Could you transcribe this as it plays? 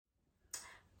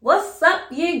What's up,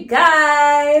 you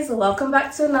guys? Welcome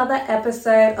back to another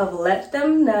episode of Let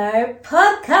Them Know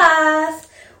podcast.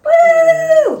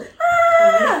 Woo!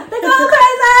 They're going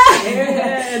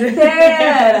crazy! Period.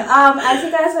 As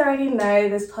you guys already know,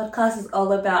 this podcast is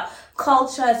all about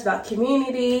culture, it's about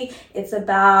community, it's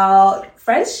about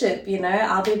friendship, you know.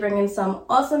 I'll be bringing some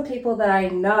awesome people that I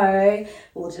know.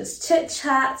 We'll just chit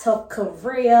chat, talk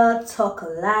career, talk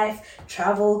life,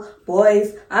 travel,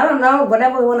 boys, I don't know,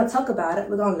 whatever we want to talk about it,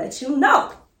 we're going to let you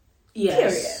know. Yes.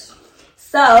 Period.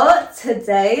 So,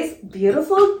 today's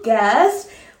beautiful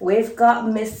guest, we've got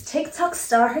Miss TikTok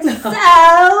star herself.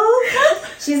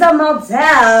 She's a model.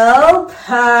 Period.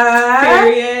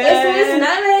 It's Miss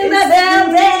Nana in the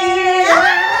building.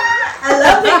 I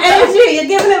love the energy. You're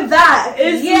giving it back.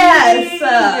 It's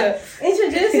yes.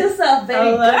 Introduce yourself,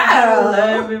 baby girl.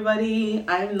 Hello, everybody.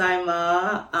 I'm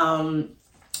Naima.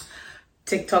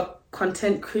 TikTok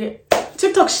content creator.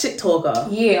 TikTok shit talker.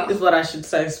 Yeah. Is what I should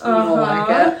say. It's more like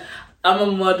it. I'm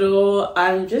a model.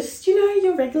 I'm just,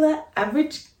 your regular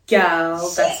average gal.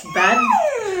 That's bad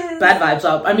vibes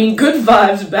up. I mean, good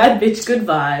vibes. Bad bitch, good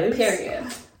vibes. Period.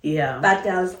 Yeah. Bad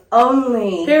girls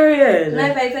only. Period.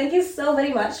 No, babe, thank you so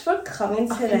very much for coming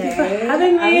today. Thank you for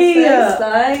having me. I'm so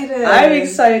excited. I'm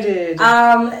excited.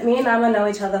 Me and Emma know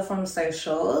each other from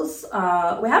socials. We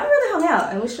haven't really hung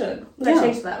out, and we should. Let's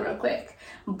change that real quick.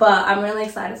 But I'm really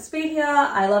excited to be here.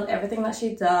 I love everything that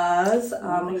she does.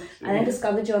 And I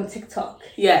discovered you on TikTok.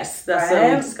 Yes, that's right?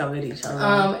 how we discovered each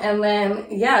other. And then,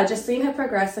 just seeing her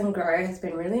progress and grow has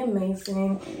been really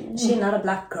amazing. She's not a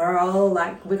black girl.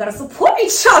 Like, we gotta support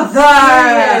each other.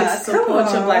 Yes,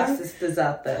 support your black sisters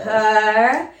out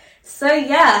there. So,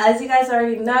 as you guys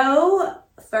already know,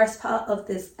 first part of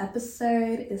this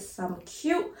episode is some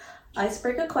cute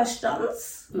icebreaker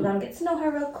questions. We're gonna get to know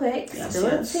her real quick. Do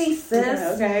it, sis.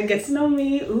 Okay, get to know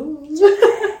me. Ooh. She's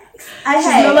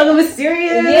no longer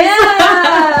mysterious.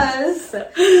 Yes.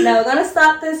 Now we're gonna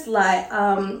start this light.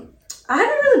 I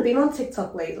haven't really been on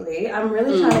TikTok lately. I'm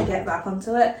really trying to get back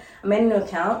onto it. I made a new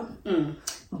account.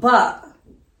 But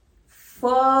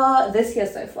for this year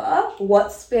so far,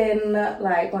 what's been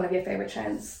like one of your favorite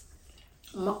trends?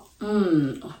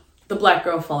 The black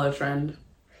girl follow trend.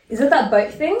 Is it that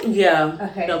boat thing? Yeah.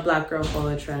 Okay. The black girl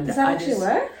follow trend. Does that actually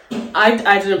work?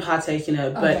 I didn't partake in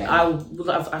it, but Okay.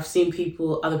 I've seen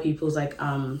other people's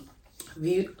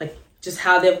view, like just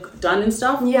how they've done and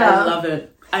stuff. Yeah. I love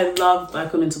it. I love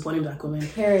black women supporting black women.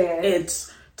 Period.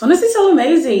 It's honestly so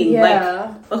amazing.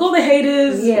 Yeah. Like all the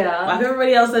haters. Yeah. Like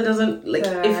everybody else that doesn't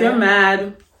if you're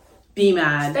mad, be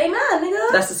mad. Stay mad,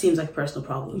 nigga. That just seems like a personal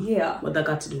problem. Yeah. What that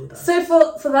got to do with us. So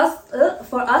for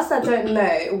us that don't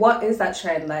know, what is that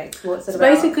trend like? What's it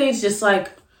about? Basically, it's just like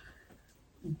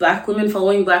black women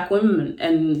following black women,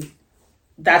 and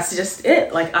that's just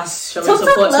it. Like us showing TikTok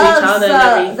support to each other and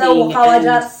everything. They'll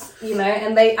apologize,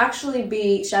 and they actually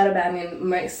be shadow banning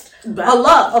a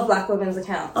lot of black women's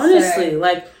accounts. Honestly,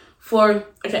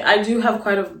 I do have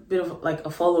quite a bit of a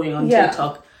following on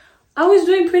TikTok. I was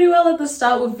doing pretty well at the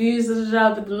start with views,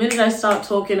 but the minute I start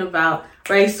talking about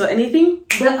race or anything,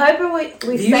 the over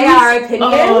we say our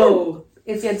opinion.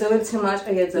 If you're doing too much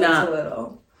or you're doing too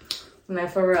little. No,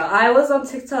 for real. I was on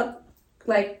TikTok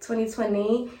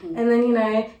 2020, and then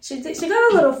she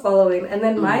got a little following, and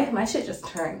then my shit just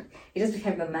turned. It just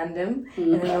became the mandem,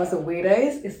 and then there was the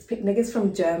weirdos. It's niggas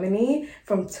from Germany,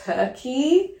 from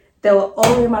Turkey. They were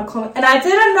all in my comments. And I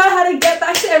didn't know how to get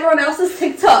back to everyone else's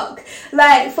TikTok.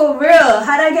 Like, for real.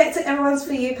 How did I get to everyone's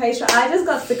For You page? I just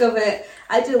got sick of it.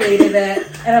 I deleted it.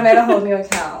 And I made a whole new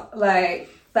account. Like,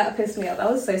 that pissed me off. That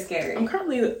was so scary. I'm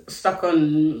currently stuck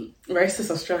on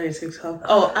Racist Australia TikTok.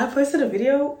 Oh, I posted a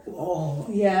video. Oh.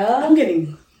 Yeah?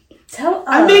 Tell us.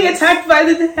 I'm being attacked by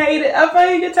the hate. I'm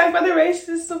being attacked by the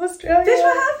racists of Australia. Bitch,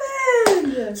 what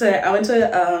happened? So I went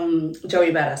to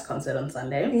Joey Badass concert on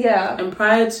Sunday. Yeah. And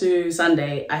prior to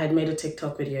Sunday, I had made a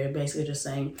TikTok video basically just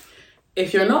saying,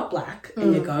 if you're not black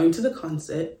and you're going to the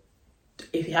concert,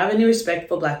 if you have any respect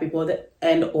for black people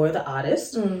or the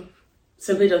artist,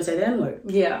 simply don't say the N-word.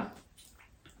 Yeah.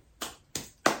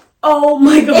 Oh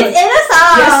my god. It's in a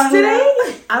song.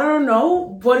 Yesterday, I don't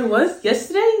know what it was.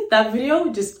 Yesterday, that video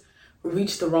just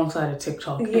reached the wrong side of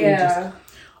TikTok. Yeah.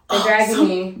 They're dragging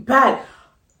me. Bad.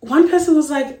 One person was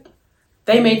like,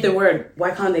 they made the word. Why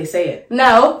can't they say it?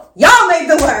 No. Y'all made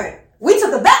the word. We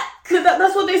took it back.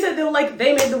 That's what they said. They were like,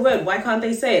 they made the word. Why can't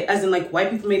they say it? As in,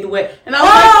 white people made the word. And I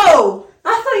was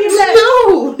I thought you meant...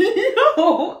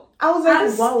 No. I was like,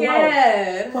 I'm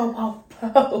scared. Wow.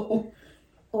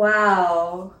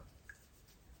 Wow.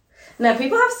 No,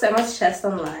 people have so much chest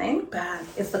online. Bad.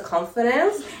 It's the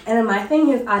confidence. And then my thing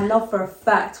is, I know for a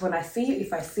fact when I see you,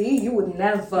 if I see you, you would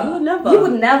never. You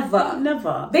would never.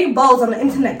 Never. Big balls on the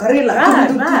internet, gorilla.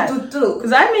 Bad.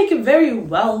 Because I make it very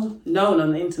well known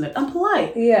on the internet. I'm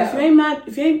polite. Yeah. If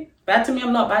you ain't bad to me,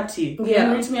 I'm not bad to you. If you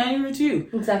ain't rude to me, I ain't rude to you.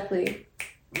 Exactly.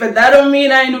 But that don't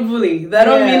mean I ain't a bully. That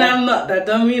don't mean I'm not. That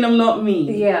don't mean I'm not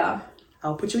mean. Yeah.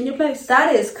 I'll put you in your place.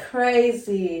 That is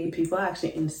crazy. People are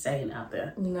actually insane out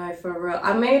there. No, for real.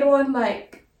 I made one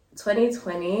like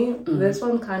 2020. This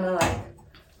one kind of like...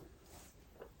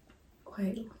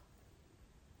 Wait.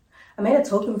 I made a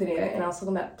talking video and I was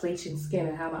talking about bleaching skin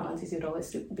and how my aunties would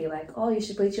always be like, oh, you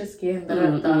should bleach your skin.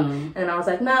 And I was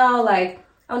like, no, like,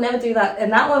 I'll never do that.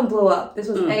 And that one blew up. This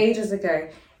was ages ago.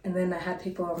 And then I had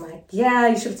people, I'm like, yeah,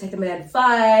 you should have taken my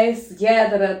advice.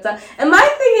 Yeah, And my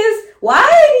thing is, why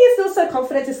are you still so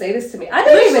confident to say this to me? I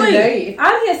don't even know you. If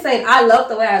I'm here saying I love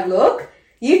the way I look,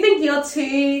 you think you're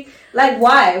too... Like,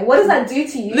 why? What does that do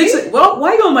to you? Listen, well,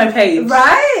 why are you on my page?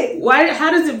 Right? Why?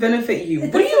 How does it benefit you?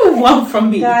 What do you want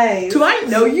from me? Guys, do I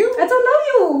know you? I don't know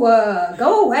you.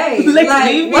 Go away. Like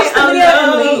leave me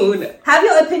alone. Have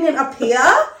your opinion up here,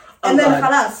 and then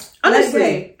halas.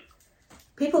 Honestly.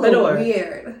 People are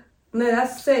weird. No,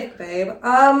 that's sick, babe.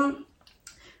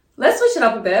 Let's switch it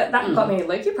up a bit. That got me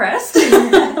low-key pressed.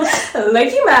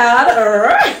 Low-key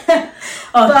mad.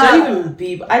 Don't even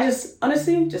be. I just,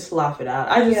 honestly, just laugh it out.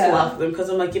 I just laugh at them because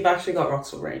I'm like, you've actually got rocks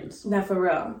for brains. No, for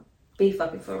real. Be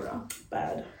fucking for real.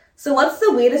 Bad. So what's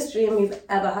the weirdest dream you've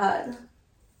ever had?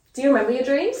 Do you remember your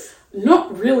dreams?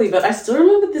 Not really, but I still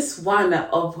remember this one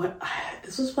of when...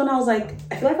 This was when I was like...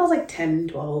 I feel like I was like 10,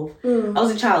 12. I was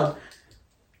a child.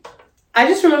 I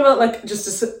just remember like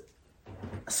just a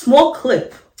small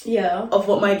clip of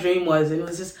what my dream was. And it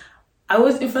was just... I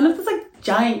was in front of this like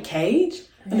giant cage.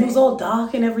 And it was all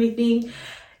dark and everything.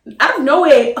 Out of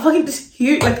nowhere, I fucking just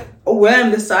huge, like a worm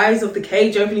the size of the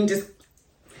cage opening just...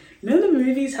 You know the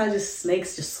movies how just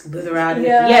snakes just slither out?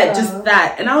 Yeah, just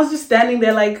that. And I was just standing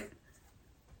there like...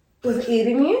 Was it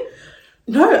eating you?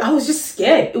 No, I was just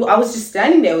scared. I was just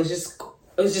standing there. It was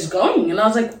just going. And I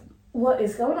was like... What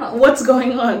is going on? What's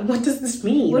going on? What does this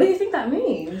mean? What do you think that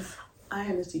means? I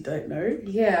honestly don't know.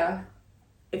 Yeah.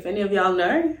 If any of y'all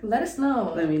know, let us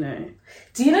know. Let me know.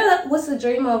 Do you know that what's the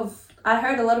dream of... I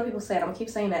heard a lot of people say it. I'm gonna keep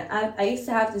saying it. I used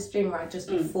to have this dream where I'd just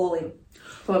be falling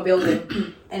from a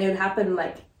building. And it would happen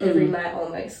like every night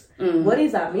almost. What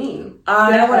does that mean? Did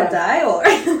I want to die or...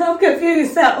 I'm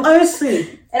confused now.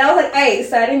 Honestly. And I was like 8,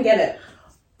 so I didn't get it.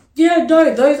 Yeah,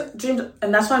 no, those dreams...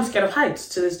 And that's why I'm scared of heights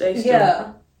to this day still.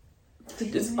 Yeah.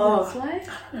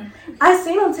 I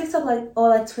seen on TikTok or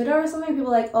like Twitter or something, people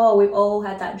like, oh, we've all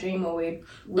had that dream or we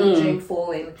dream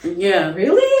falling. Yeah.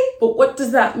 Really? But what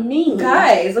does that mean?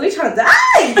 Guys, are we trying to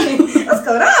die? What's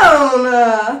going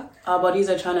on? Our bodies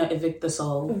are trying to evict the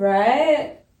soul.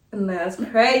 Right? No, that's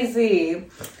crazy.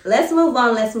 Let's move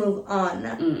on.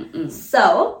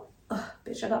 So,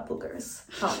 bitch, I got boogers.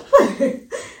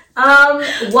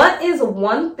 What is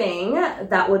one thing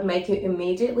that would make you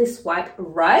immediately swipe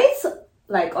right,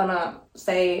 like on a,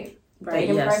 say,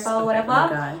 dating profile or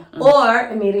whatever, or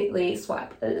immediately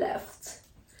swipe left?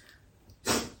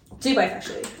 Do both,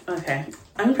 actually. Okay.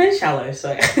 I'm pretty shallow,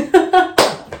 so...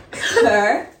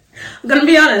 Her? I'm gonna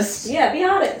be honest. Yeah, be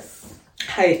honest.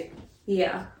 Height.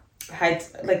 Yeah. Height,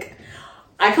 like...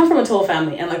 I come from a tall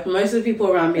family, and like most of the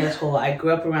people around me are tall. I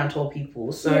grew up around tall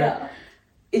people, so... Yeah.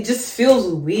 It just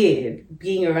feels weird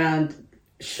being around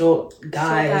short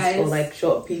guys or like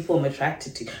short people I'm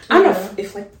attracted to. I don't know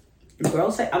if like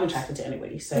girls say I'm attracted to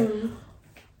anybody. So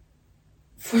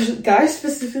for guys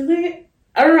specifically,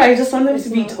 I don't know. I just want them to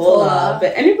be taller.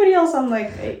 But anybody else, I'm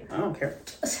like, hey, I don't care.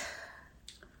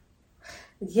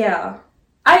 Yeah,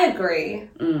 I agree.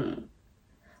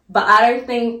 But I don't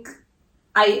think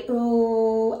I'm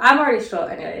already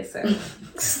short anyway, so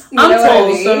I'm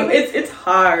tall, so it's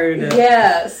hard.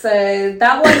 Yeah, so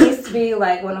that one used to be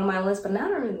like one of my lists, but not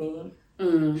really.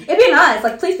 It'd be nice,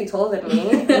 like please be taller than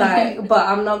me, like, but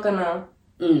I'm not gonna.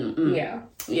 Yeah.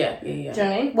 Do you know what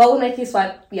I mean? What would make you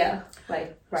swipe? Yeah,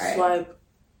 like right. Swipe.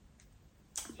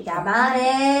 You got about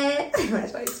it.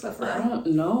 I don't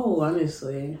know,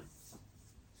 honestly.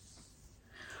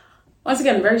 Once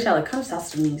again, very shallow. Kind of South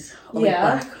Sudanese. Yeah,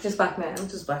 like black. Just black men.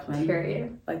 Just black men.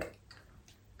 Period. Like,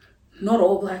 not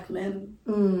all black men.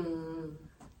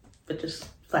 But just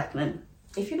black men.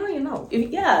 If you know, you know.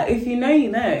 If you know,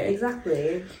 you know.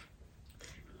 Exactly.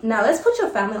 Now, let's put your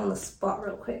family on the spot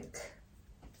real quick.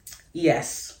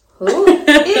 Yes. Who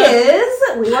is,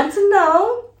 we want to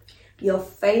know, your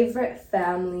favorite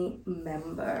family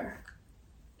member?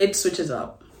 It switches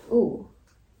up. Ooh.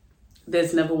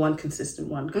 there's never one consistent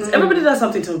one. Because everybody does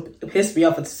something to piss me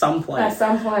off at some point. At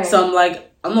some point. So I'm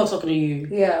like, I'm not talking to you.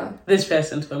 Yeah. This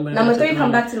person. So I'm gonna number 3,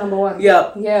 come back to number 1.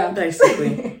 Yep. Yeah.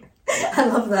 Basically. I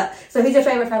love that. So who's your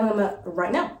favorite family member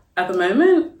right now? At the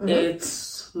moment,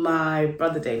 it's my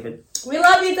brother David. We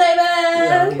love you, David! We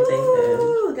love you, David.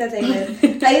 Woo, go,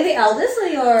 David. Are you the eldest or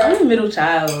you're... I'm the middle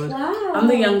child. Wow. I'm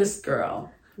the youngest girl.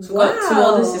 So I've got 2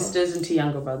 older sisters and 2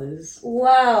 younger brothers.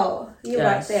 Wow. You're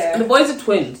right there. And the boys are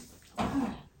twins. Oh,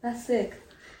 that's sick.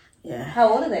 Yeah. How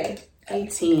old are they?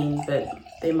 18, but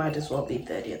they might as well be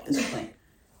 30 at this point.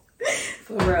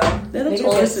 For real. They're the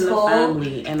tallest in the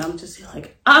family, and I'm just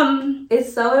like,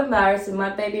 It's so embarrassing. My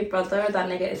baby brother, that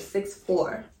nigga is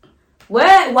 6'4".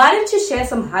 Why didn't you share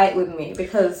some height with me?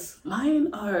 Because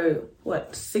mine are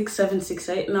 6'7",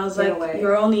 6'8", and I was like, way.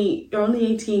 you're only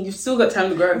 18. You've still got time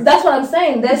to grow. That's what I'm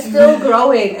saying. They're still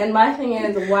growing, and my thing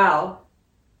is, wow.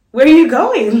 Where are you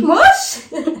going? Mush?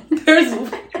 There's no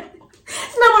room.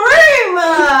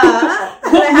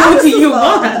 What more do you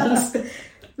want?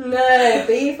 No,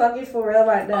 be fucking for real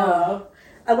right now.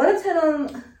 I want to turn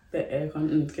on the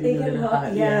aircon. It's getting a little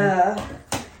hot. Yeah.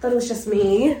 Thought it was just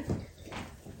me.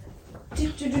 The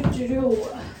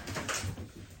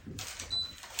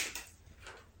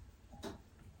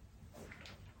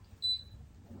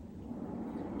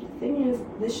thing is,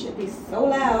 this should be so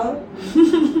loud,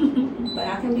 but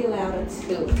I can be louder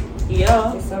too.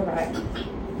 Yeah. It's alright.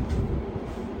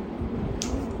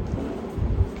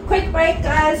 Quick break,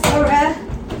 guys. Alright.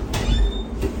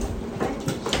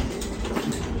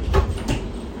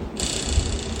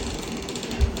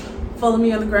 Follow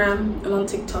me on the gram and on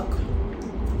TikTok.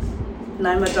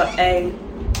 Naima.a,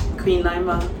 Queen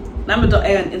Naima.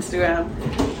 Naima.a on Instagram.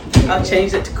 I'll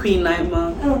change it to Queen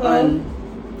Naima on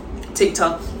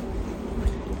TikTok.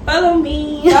 Follow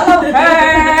me. Follow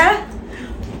her.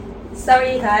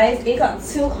 Sorry, guys. It got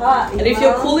too hot. And if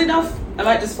you're cool enough, I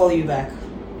might just follow you back.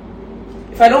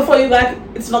 If I don't follow you back,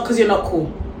 it's not because you're not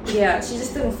cool. Yeah, she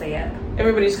just didn't say it.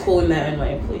 Everybody's cool in their own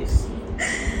way, please.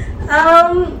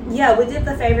 Yeah, we did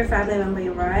the favorite family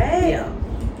member, right? Yeah.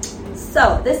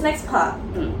 So, this next part.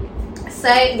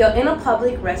 Say you're in a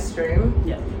public restroom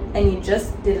and you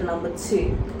just did a number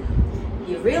 2.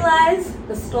 You realize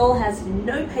the stall has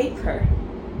no paper.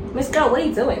 Miss Girl, what are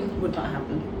you doing? Would not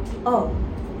happen. Oh,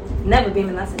 never been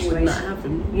in that situation. Would not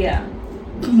happen. Yeah.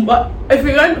 But if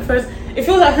you're going first, if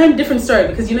you're at home, different story,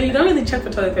 because you don't really check for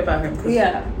toilet paper at home.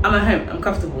 Yeah. I'm at home, I'm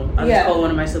comfortable. I'll just call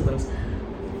one of my siblings.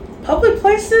 Public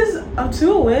places, I'm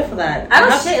too aware for that. I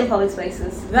don't shit in public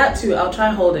spaces. That too, I'll try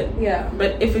and hold it. Yeah.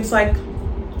 But if it's like,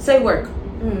 say work,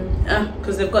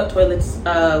 because they've got toilets,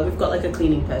 we've got like a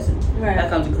cleaning person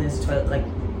that comes and cleans the toilet. Like,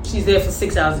 she's there for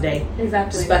 6 hours a day.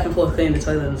 Exactly. Just back and forth cleaning the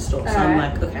toilet in the store. So I'm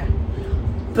like, okay.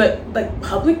 But like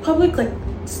public, like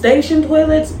station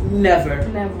toilets, never.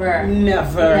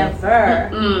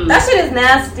 That shit is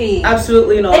nasty.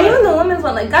 Absolutely not. And even the women's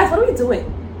one, like, guys, what are we doing?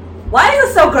 Why is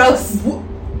it so gross?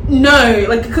 No,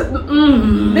 like,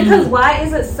 because why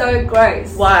is it so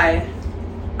gross? Why?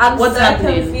 What's so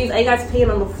happening? Confused. Are you guys peeing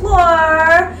on the floor?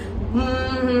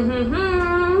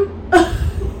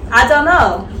 I don't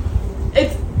know.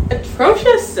 It's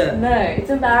atrocious. No, it's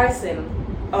embarrassing.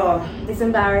 Oh, it's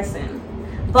embarrassing.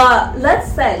 But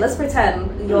let's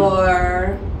pretend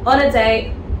you're on a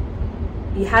date.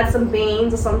 You had some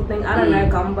beans or something. I don't know.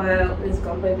 Gumbo is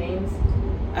gumbo beans.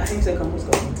 I think so. Gumbo's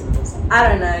got beans in it. I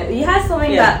don't know. You had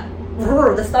something that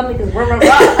the stomach is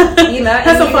you know.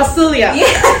 That's a facilia. Yeah.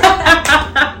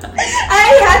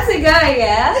 I had to go.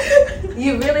 Yeah.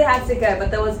 You really had to go, but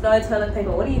there was no toilet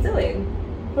paper. What are you doing?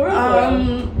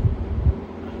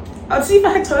 I'll see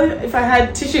if I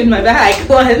had tissue in my bag.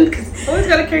 One, because I always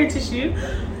gotta carry tissue.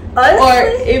 Honestly? Or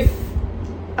if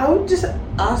I would just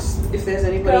ask if there's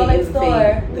anybody in the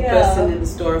thing, the person in the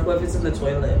store, whoever's in the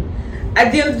toilet.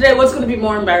 At the end of the day, what's gonna be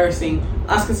more embarrassing?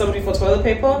 Asking somebody for toilet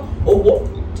paper or what?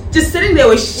 Just sitting there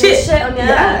with shit on your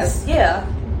ass. Yeah.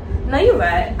 No, you're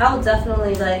right. I would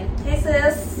definitely like, hey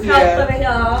sis, help over here.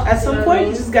 At some point,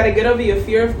 you just gotta get over your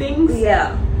fear of things.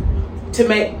 Yeah. To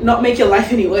not make your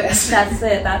life any worse. That's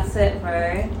it,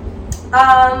 bro.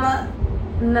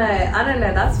 No, I don't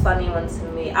know. That's a funny one to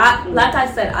me. Like I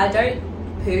said, I don't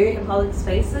poo in public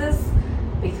spaces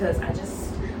because I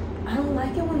don't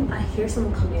like it when I hear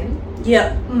someone come in.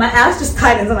 Yeah, my ass just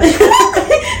tightens. I'm like,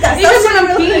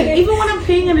 even when I'm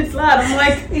peeing and it's loud, I'm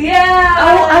like, yeah.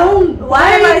 I don't.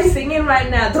 Why am I singing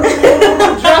right now? Drums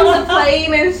are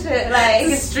playing and shit. Like,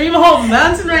 you stream a whole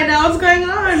mountain right now. What's going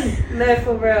on? No,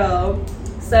 for real.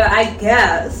 So I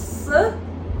guess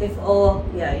if all,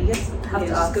 you just have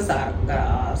to ask. Gotta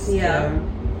ask. Yeah.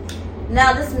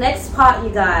 Now this next part, you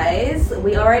guys,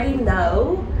 we already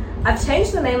know I've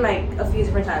changed the name like a few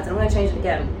different times. I'm going to change it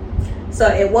again. So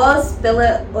it was Spill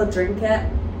It or Drink It,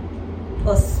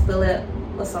 or Spill It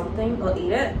or something, or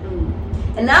Eat It.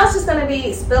 And now it's just going to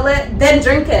be Spill It, then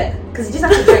Drink It. Because you just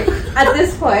have to drink at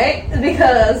this point,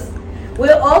 because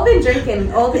we've all been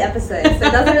drinking all the episodes, so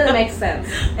it doesn't really make sense.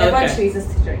 Everyone chooses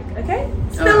to drink, okay?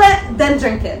 Spill it, then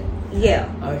drink it.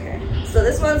 Yeah. Okay. So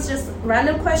this one's just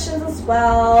random questions as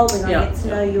well. We're going to get to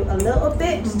know you a little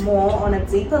bit more on a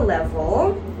deeper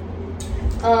level.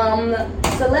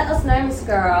 So let us know, Miss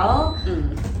Girl.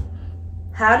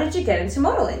 How did you get into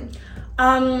modeling?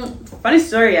 Funny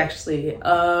story, actually.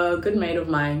 A good mate of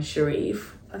mine,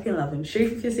 Sharif. I fucking love him.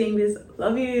 Sharif, if you're seeing this,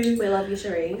 love you. We love you,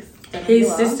 Sharif.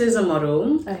 His sister's a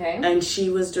model. Okay. And she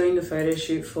was doing a photo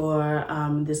shoot for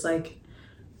this like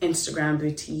Instagram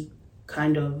boutique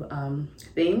kind of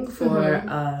thing for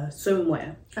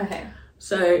swimwear. Okay.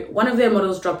 So one of their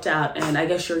models dropped out, and I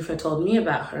guess Sharif had told me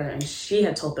about her, and she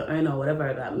had told the owner or whatever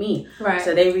about me. Right.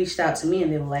 So they reached out to me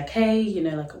and they were like, hey, you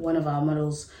know, like one of our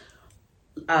models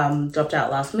dropped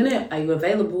out last minute. Are you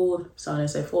available? So on and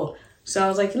so forth. So I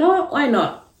was like, you know what? Why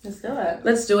not? Let's do it.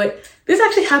 Let's do it. This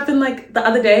actually happened like the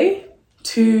other day,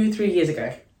 2-3 years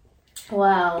ago.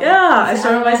 Wow. Yeah, I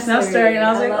saw my Snap story and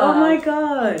I was like, oh my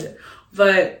God.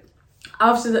 But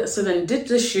after that, so then did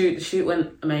the shoot. The shoot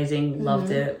went amazing.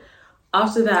 Loved it.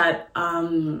 After that,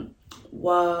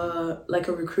 like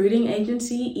a recruiting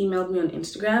agency emailed me on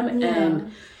Instagram,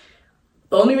 and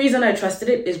the only reason I trusted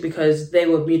it is because they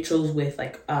were mutuals with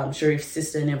like Sharif's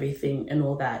sister and everything and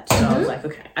all that. So I was like,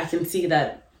 okay, I can see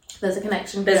that there's a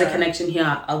connection. There's a connection here.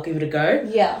 I'll give it a go.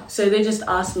 Yeah. So they just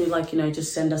asked me like, you know,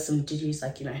 just send us some digis,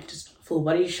 like, you know, just full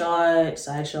body shot,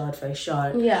 side shot, face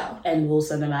shot. Yeah. And we'll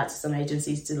send them out to some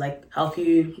agencies to like help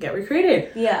you get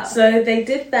recruited. Yeah. So they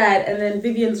did that, and then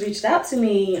Vivian's reached out to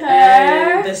me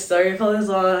and the story follows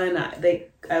on. I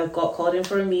got called in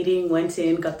for a meeting, went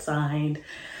in, got signed.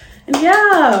 And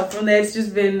yeah, from there it's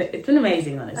been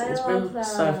amazing, honestly. It's been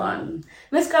so fun.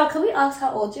 Miss Girl, can we ask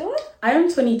how old you are? I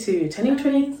am 22, turning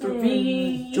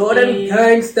 23. Jordan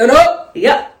Gang, stand up!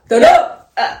 Yeah. Stand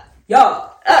up! Yeah.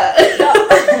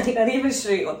 I can't even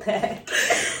shoot what the heck.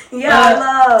 Yeah, I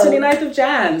love 29th of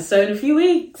Jan, so in a few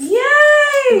weeks.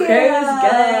 Yay!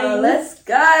 Okay, let's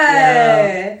go.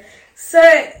 Yeah.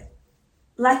 So,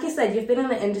 like you said, you've been in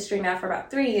the industry now for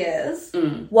about 3 years.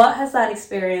 What has that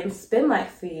experience been like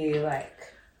for you? Like,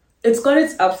 it's got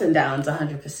its ups and downs,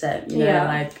 100%. You know,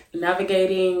 like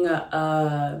navigating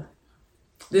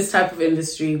this type of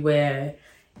industry where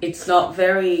it's not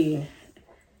very.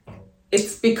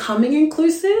 It's becoming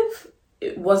inclusive.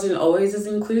 It wasn't always as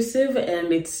inclusive,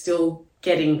 and it's still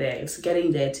getting there. It's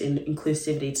getting there to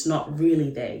inclusivity. It's not really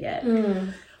there yet.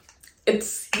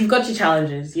 You've got your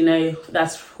challenges, you know.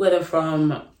 That's whether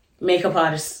from makeup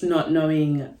artists not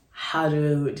knowing how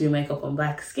to do makeup on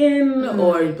black skin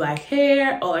or black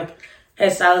hair, or like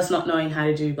hairstylists not knowing how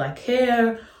to do black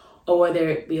hair, or whether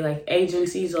it be like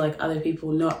agencies or like other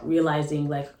people not realizing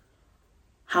like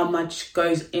how much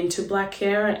goes into black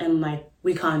hair, and like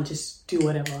we can't just do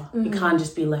whatever. We can't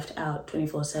just be left out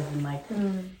 24/7. Like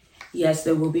yes,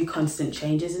 there will be constant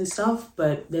changes and stuff,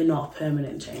 but they're not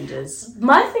permanent changes.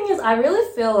 My thing is, I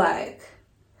really feel like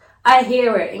I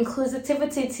hear it.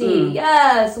 Inclusivity tea.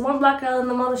 Yes, one black girl in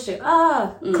the model shoot.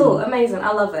 Cool, amazing.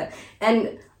 I love it.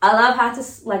 And I love how to,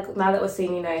 like, now that we're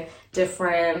seeing, you know,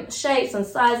 different shapes and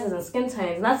sizes and skin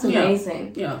tones. And that's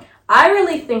amazing. Yeah. I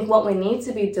really think what we need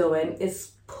to be doing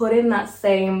is putting that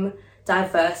same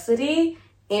diversity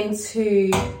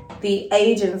into the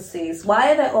agencies.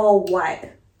 Why are they all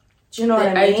white? Do you know what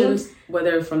I mean?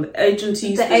 Whether from the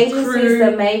agencies, crew,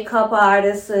 the makeup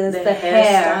artists, the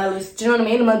hair stylists. Do you know what I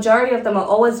mean? The majority of them are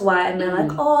always white, and they're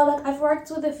like, oh, like I've worked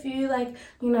with a few, like,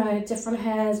 you know, different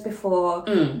hairs before.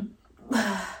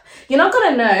 You're not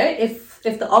gonna know if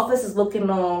the office is looking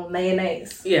all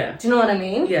mayonnaise. Yeah. Do you know what I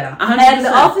mean? Yeah. 100%. And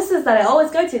the offices that I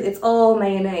always go to, it's all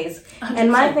mayonnaise. 100%.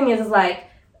 And my thing is like,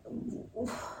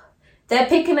 they're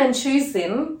picking and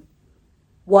choosing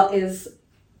what is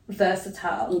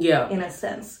versatile, in a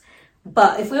sense.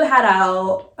 But if we had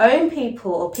our own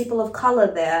people or people of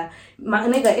color there,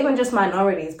 even just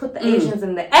minorities, put the Asians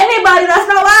in there. Anybody that's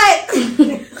not white!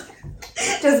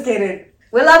 Just kidding.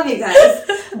 We love you guys.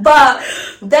 But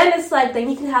then it's like, then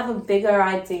you can have a bigger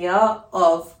idea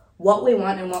of what we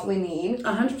want and what we need.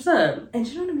 100%. And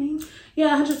do you know what I mean?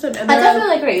 Yeah, 100%. I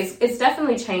definitely agree. It's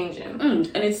definitely changing.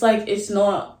 And it's like, it's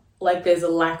not like there's a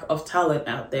lack of talent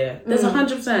out there. There's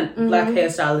 100% black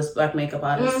hairstylists, black makeup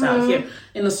artists out here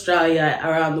in Australia,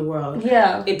 around the world.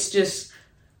 Yeah. It's just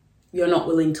you're not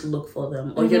willing to look for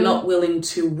them, or you're not willing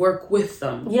to work with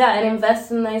them. Yeah, and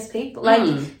invest in those people. Like,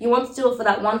 you want to do it for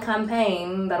that one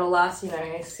campaign that'll last,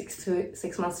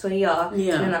 6 months to a year.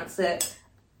 Yeah. And that's it.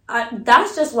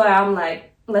 That's just where I'm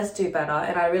like, let's do better.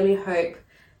 And I really hope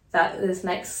that this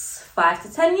next 5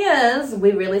 to 10 years,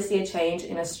 we really see a change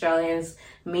in Australians'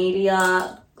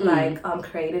 media,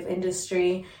 creative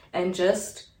industry, and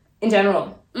just in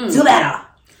general, do better.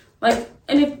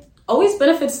 And it always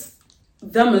benefits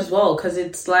them as well, because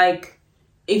it's like,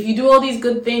 if you do all these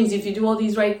good things, if you do all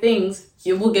these right things,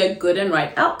 you will get good and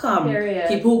right outcome. Period.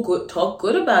 People talk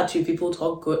good about you. People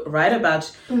talk right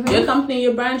about your company,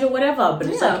 your brand, or whatever. But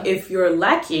it's like, if you're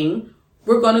lacking,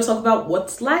 we're going to talk about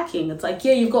what's lacking. It's like,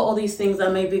 yeah, you've got all these things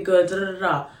that may be good,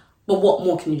 but what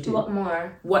more can you do? What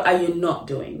more? What are you not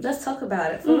doing? Let's talk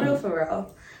about it. For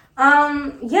real.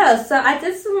 So I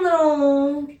did some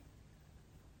little...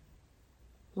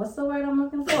 What's the word I'm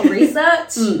looking for?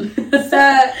 Research.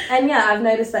 I've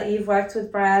noticed that you've worked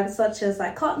with brands such as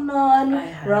like Cotton On,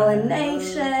 Rolling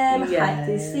Nation, High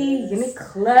DC,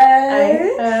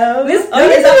 Uniqlo. This is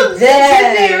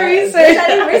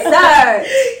research.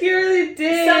 You really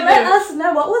did. So let us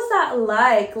know, what was that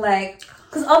like? Like,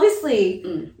 because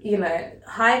obviously,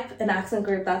 Hype and Accent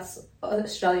Group, that's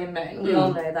Australian known. We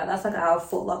all know that. That's like our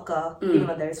Foot Locker, even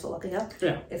though there is Foot Locker here.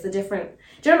 Yeah. It's a different...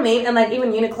 Do you know what I mean? And like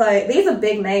even Uniqlo, these are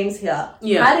big names here.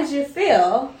 Yeah. How did you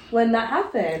feel when that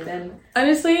happened? And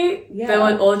honestly, they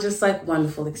were all just like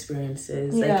wonderful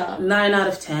experiences. Like 9 out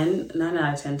of 10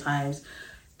 times,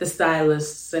 the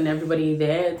stylists and everybody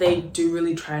there, they do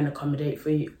really try and accommodate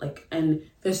for you. Like, and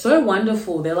they're so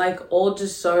wonderful. They're like all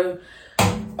just so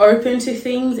open to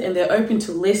things, and they're open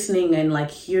to listening and like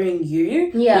hearing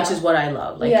you, which is what I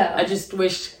love. Like, I just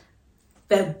wish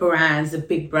the brands, the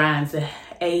big brands, the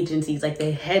agencies, like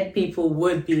the head people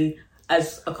would be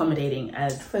as accommodating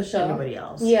as everybody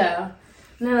else. Yeah.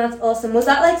 No, that's awesome. Was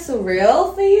that like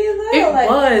surreal for you though? It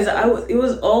was. It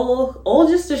was all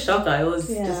just a shocker. It was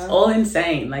just all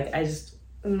insane. Like I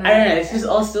don't know. It's just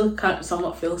all still kind of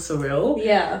somewhat feels surreal.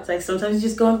 Yeah. It's like sometimes you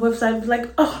just go on the website and be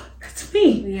like, oh, that's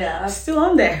me. Yeah. I'm still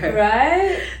on there.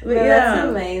 Right? But that's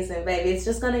amazing, baby. It's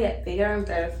just going to get bigger and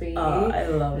better for you. Oh, I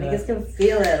love it. Niggas can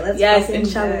feel it. Yes,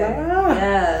 inshallah.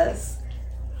 Yes.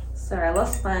 Sorry, I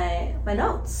lost my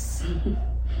notes.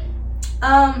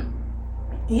 And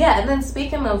then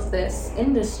speaking of this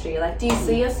industry, like, do you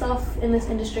see yourself in this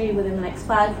industry within the next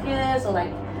 5 years, or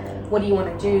like, what do you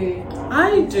want to do?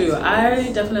 I do.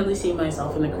 I definitely see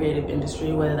myself in the creative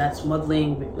industry, whether that's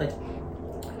modeling, like,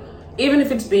 even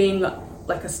if it's being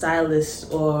like a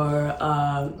stylist or,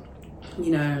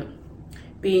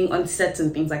 being on sets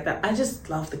and things like that. I just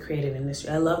love the creative industry.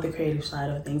 I love the creative side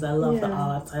of things. I love the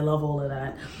arts. I love all of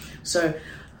that. So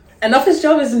an office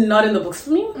job is not in the books for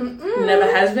me. Never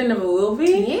has been, never will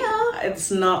be. Yeah.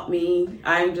 It's not me.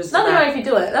 I'm just... Nothing wrong if you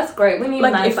do it. That's great. We need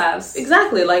 9-5s.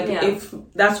 Exactly. Like, if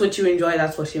that's what you enjoy,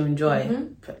 that's what you enjoy.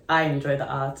 I enjoy the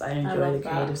arts. I enjoy the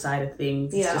creative side of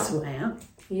things. It's just who I am.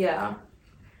 Yeah.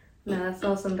 No, that's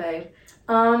awesome, babe.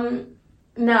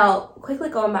 Now, quickly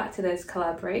going back to those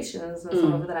collaborations and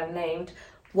some of them that I've named,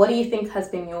 what do you think has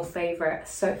been your favourite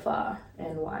so far,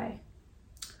 and why?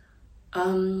 I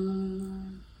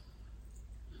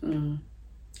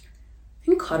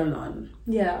think Cotton On.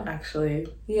 Yeah. Actually.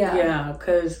 Yeah. Yeah,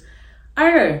 because, I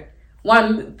don't know.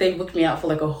 One, they booked me out for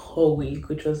like a whole week,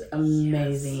 which was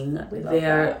amazing. Yes,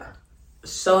 they're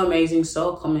so amazing, so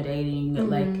accommodating.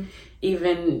 Like,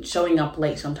 even showing up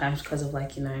late sometimes because of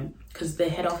like, because their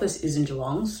head office is in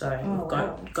Geelong, so we've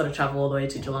got to travel all the way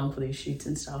to Geelong for these shoots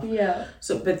and stuff. Yeah.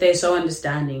 So, but they're so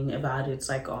understanding about it. It's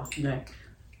like,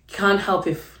 can't help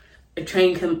if a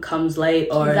train comes late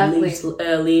or leaves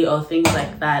early or things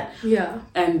like that. Yeah.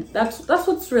 And that's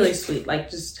what's really sweet. Like,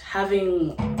 just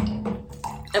having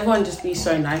everyone just be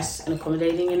so nice and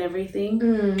accommodating and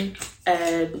everything.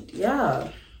 And yeah.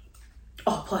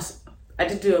 Oh, plus I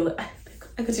got to do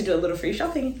a little free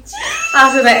shopping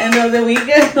after the end of the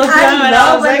weekend. I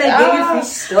love when they give you free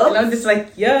stuff. And I'm just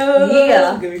like, yo.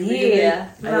 Yeah.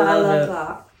 No, I love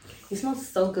that. You smell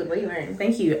so good. What are you wearing?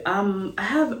 Thank you. I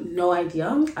have no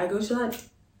idea. I go to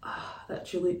that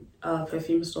Julie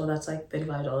perfume store that's like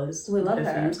 $35. We love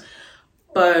perfumes. Her.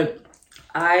 But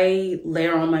I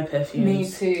layer on my perfumes. Me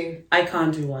too. I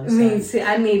can't do one. Me too.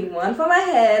 I need one for my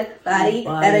head, body.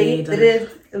 I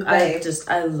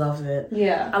love it.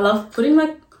 Yeah. I love putting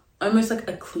like almost like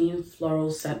a clean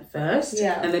floral scent first.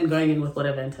 Yeah. And then going in with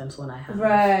whatever intense one I have.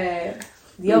 Right.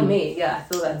 You're me. Yeah, I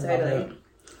feel that totally.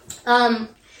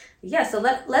 Yeah, so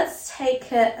let's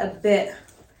take it a bit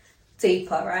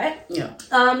deeper, right? Yeah.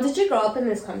 Did you grow up in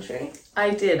this country? I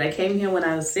did. I came here when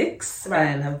I was 6, right.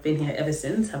 and have been here ever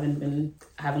since. I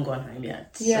haven't gone home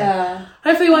yet. Yeah. So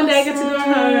hopefully one day I get to go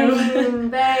home.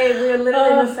 Babe, we're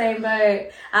literally in the same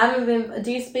boat. I haven't been.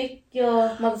 Do you speak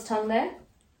your mother's tongue there?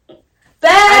 Babe,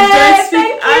 I don't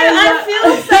speak. I feel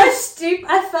so stupid.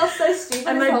 I felt so stupid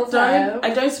And this whole time. I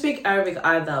don't speak Arabic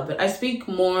either, but I speak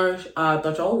more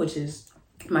Dajjal, which is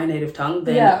my native tongue,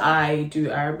 than I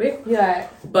do Arabic. Yeah.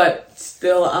 But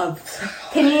still,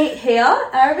 can you hear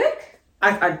Arabic?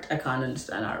 I can't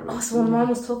understand Arabic. Oh, so when mom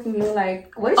was talking, you were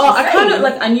like, what is she saying? I kind of,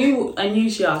 like, I knew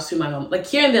she asked who my mom, like,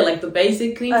 here and there, like, the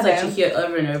basic things, like, you hear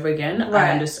over and over again,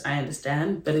 right. I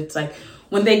understand, but it's like,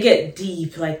 when they get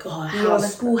deep, like, how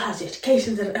school has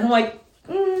education, and I'm like,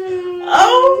 you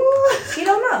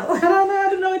don't know. I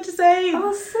don't know what to say.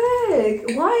 Oh,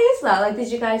 sick. Why is that? Like,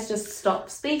 did you guys just stop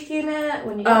speaking it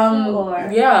when you got there,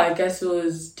 or? Yeah, I guess it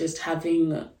was just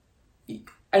having,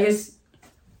 I guess,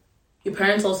 your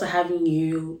parents also having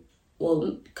you,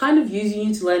 well, kind of using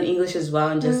you to learn English as well,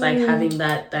 and just like having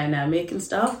that dynamic and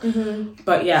stuff. Mm-hmm.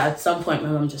 But yeah, at some point my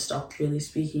mom just stopped really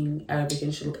speaking Arabic,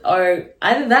 and or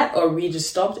either that or we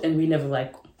just stopped and we never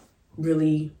like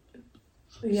really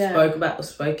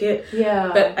spoke it. Yeah.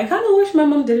 But I kind of wish my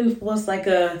mom didn't force like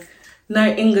a no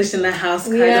English in the house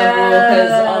kind of rule,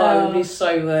 because it would be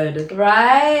so good.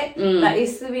 Right? That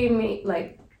used to be me,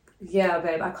 like, yeah,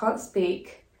 babe, I can't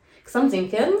speak. Because I'm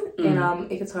Dinkin in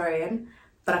Equatorian,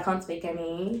 but I can't speak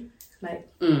any, like,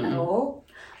 at all.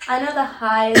 I know the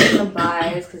highs and the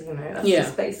buys, because, you know, that's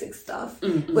just basic stuff.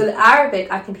 With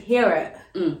Arabic, I can hear it.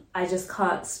 I just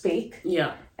can't speak.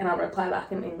 Yeah. And I'll reply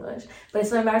back in English. But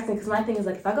it's so embarrassing, because my thing is,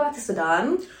 like, if I go back to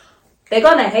Sudan, they're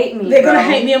going to hate me, They're going to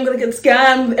hate me. I'm going to get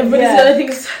scammed. Everybody's going to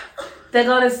think... They're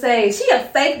going to say, she a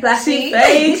fake blackie. She's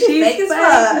fake. She's fake as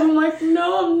fuck. I'm like,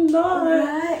 no, I'm not.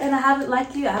 Right. And I haven't,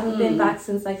 like you, I haven't been back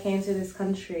since I came to this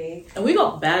country. And we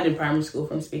got banned in primary school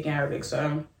from speaking Arabic,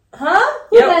 so... Huh?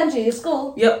 Who banned you? Your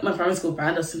school? Yep, my primary school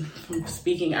banned us from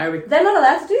speaking Arabic. They're not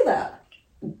allowed to do that.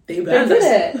 They banned us.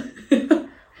 It.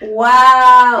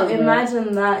 Wow.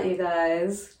 Imagine that, you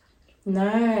guys.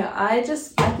 No, I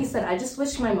just, like you said, I just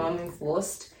wish my mom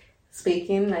enforced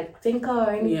speaking, like, Dinka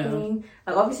or anything. Yeah.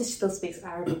 Like, obviously she still speaks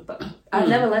Arabic, but I've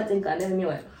never learned Dinka. I never knew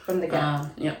it from the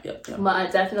get. Yep. But I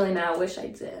definitely now wish I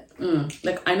did.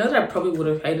 Like, I know that I probably would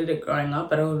have hated it growing up,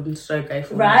 but I would have been so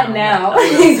grateful now.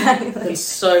 Like, exactly. I'm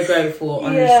so grateful,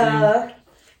 honestly. Yeah.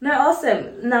 No,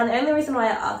 awesome. Now, the only reason why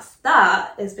I asked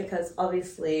that is because,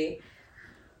 obviously,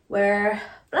 we're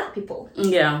black people.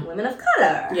 Yeah. Women of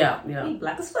colour. Yeah. We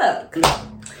black as fuck.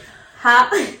 Yeah.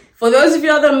 For those of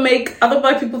y'all that make other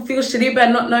black people feel shitty about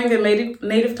not knowing their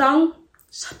native tongue,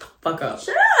 shut the fuck up.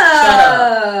 Shut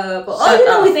up. All you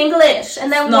know is English.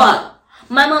 And then what?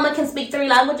 My mama can speak 3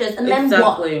 languages. And then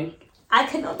what? I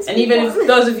cannot speak. And even if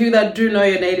those of you that do know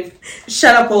your native,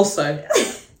 shut up also.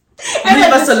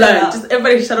 Leave us alone. Just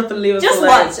everybody shut up and leave us alone.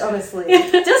 Just watch, honestly.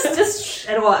 just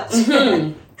and watch.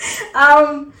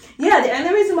 Yeah, the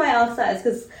only reason why I asked that is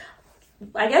because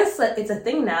I guess it's a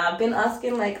thing now. I've been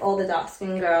asking like all the dark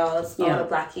skinned girls, all the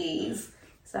blackies.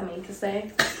 Does that mean to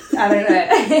say? I don't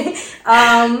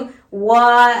know.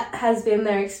 What has been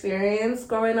their experience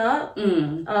growing up?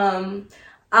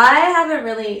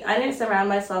 I didn't surround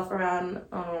myself around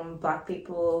black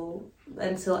people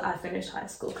until I finished high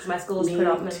school because my school was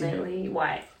predominantly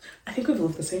white. I think we've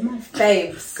lived the same life.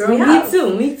 Babes. Girl,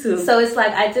 me too. So it's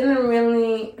like I didn't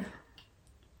really...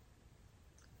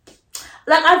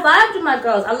 Like, I vibed with my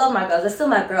girls. I love my girls. They're still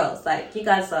my girls. Like, you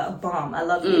guys are a bomb. I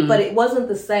love you. But it wasn't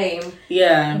the same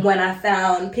when I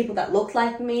found people that looked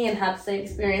like me and had the same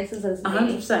experiences as me.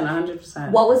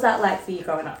 100%. What was that like for you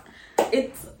growing up?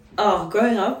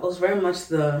 Growing up, I was very much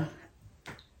the...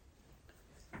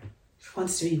 She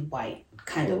wants to be white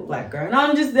kind of black girl. And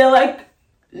I'm just there like,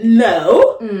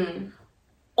 no.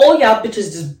 All y'all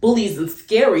bitches just bullies and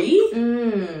scary.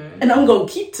 And I'm going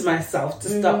to keep to myself to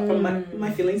stop from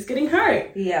my feelings getting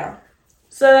hurt. Yeah.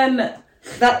 So then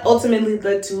that ultimately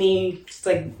led to me just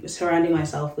like surrounding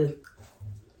myself with,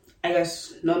 I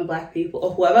guess, non-black people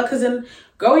or whoever. Because then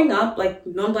growing up, like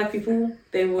non-black people,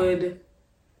 they would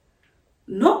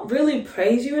not really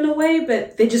praise you in a way,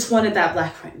 but they just wanted that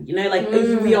black friend. You know, like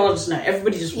we all just know.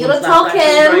 Everybody just wants that black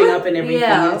friend growing up and everything.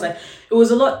 Yeah. It's like, it was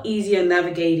a lot easier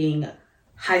navigating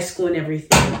high school and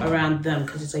everything around them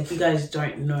because it's like you guys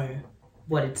don't know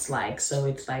what it's like, so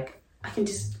it's like I can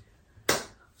just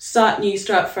start new,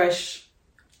 start fresh,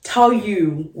 tell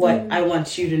you what I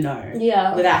want you to know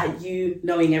without you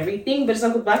knowing everything. But it's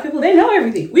like with black people, they know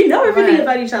everything. We know everything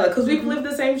about each other because we've lived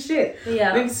the same shit.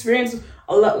 We've experienced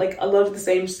a lot of the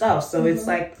same stuff, so it's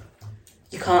like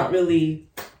you can't really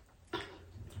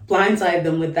blindside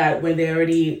them with that when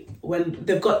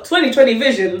they've got 20/20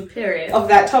 vision of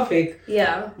that topic.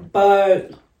 Yeah.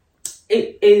 But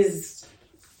it is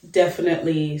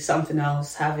definitely something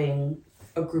else having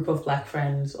a group of black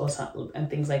friends or something and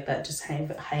things like that, just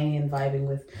hanging and vibing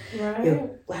with your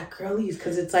black girlies,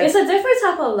 because it's like it's a different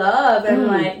type of love and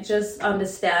like just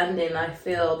understanding, I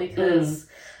feel, because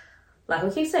like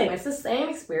we keep saying, it's the same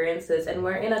experiences, and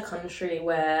we're in a country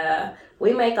where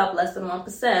we make up less than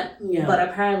 1%, but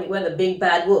apparently we're the big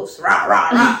bad wolves, rah rah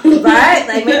rah, right?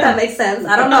 Like, make that make sense?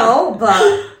 I don't know, but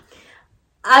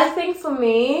I think for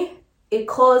me it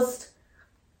caused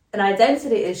an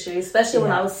identity issue, especially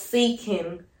when I was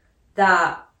seeking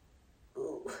that.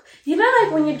 You know,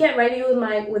 like when you get ready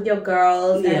with your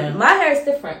girls, and my hair is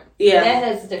different. Yeah, their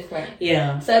hair is different.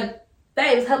 Yeah. So,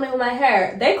 babes, help me with my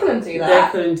hair. They couldn't do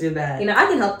that. You know, I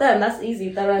can help them. That's easy.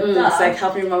 It's like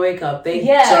helping my makeup. They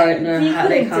don't know how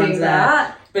they can't do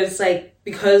that. But it's like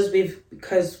because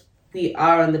we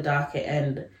are on the darker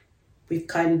end, we've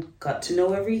kind of got to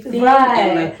know everything,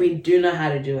 and like we do know how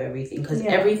to do everything, because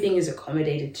everything is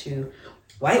accommodated to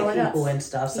white people and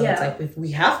stuff. So it's like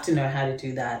we have to know how to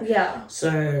do that. Yeah.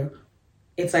 So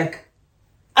it's like,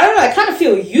 I don't know. I kind of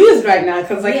feel used right now,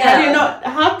 because like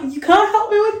how you can't help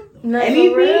me with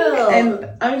anything, and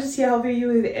I'm just here helping you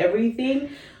with everything.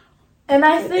 And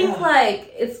I think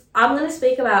like I'm gonna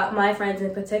speak about my friends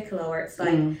in particular, where it's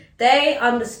like they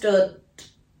understood.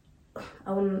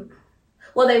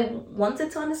 Well, they wanted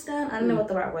to understand. I don't know what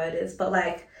the right word is, but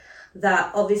like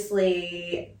that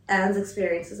obviously Anne's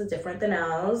experiences are different than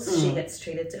ours. She gets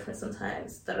treated different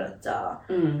sometimes. But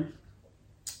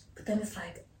then it's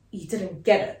like, you didn't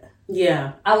get it.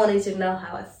 Yeah. I wanted to know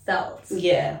how it felt.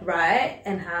 Yeah. Right?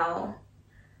 And how,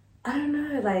 I don't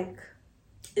know, like,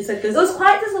 it's like it was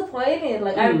quite disappointing.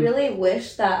 Like, I really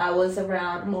wish that I was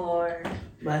around more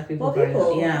black people.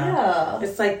 Yeah.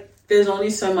 It's like, there's only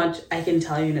so much I can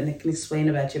tell you and I can explain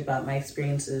about my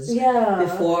experiences. Yeah.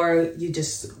 Before you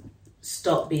just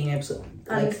stop being able to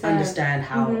understand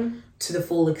how to the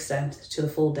full extent, to the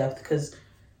full depth. Because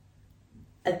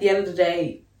at the end of the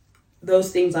day,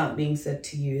 those things aren't being said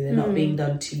to you. They're not being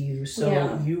done to you.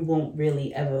 So you won't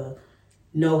really ever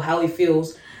know how it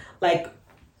feels. Like,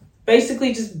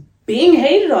 basically just being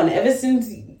hated on ever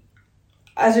since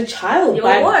as a child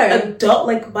by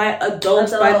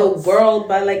adults, by the world,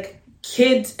 by like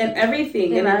kids and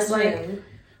everything. And it's like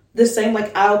the same,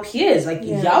 like our peers, like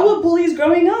y'all were bullies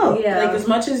growing up. Like, as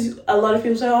much as a lot of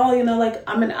people say, oh, you know, like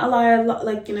I'm an ally,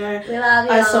 like, you know, we love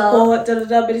you, I support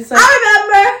but it's like, I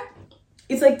remember,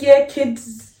 it's like, yeah,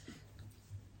 kids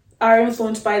are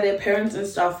influenced by their parents and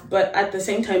stuff, but at the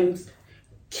same time,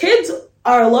 kids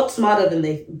are a lot smarter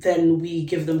than we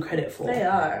give them credit for. They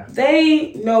are.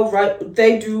 They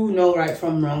do know right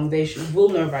from wrong. Will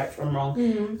know right from wrong.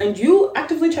 And you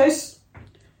actively chose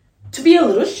to be a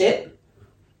little shit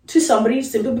to somebody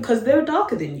simply because they're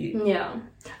darker than you. Yeah.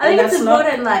 I think it's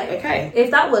important,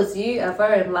 if that was you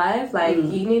ever in life, like, you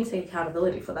need to take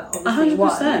accountability for that, obviously.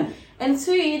 100%. And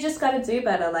two, you just gotta do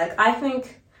better. Like, I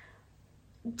think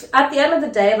at the end of the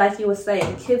day, like you were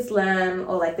saying, kids learn,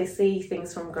 or like they see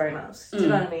things from grown-ups. Do you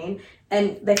know what I mean?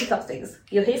 And they pick up things.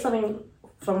 You'll hear something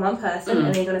from one person and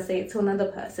then you're going to say it to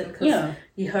another person because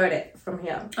you heard it from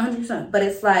here. 100%. But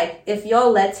it's like, if you're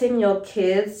letting your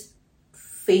kids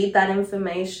feed that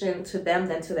information to them,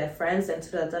 then to their friends, and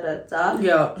to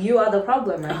the you are the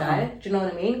problem, right, guy? Do you know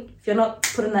what I mean? If you're not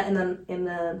putting that in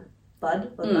the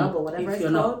bud or nub or whatever it's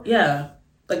called,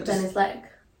 like, then it's like,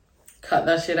 cut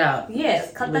that shit out.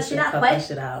 Yes, cut that shit out. Cut that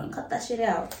shit out. Cut that shit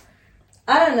out.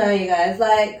 I don't know, you guys.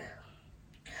 Like,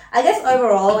 I guess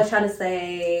overall, we're trying to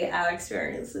say our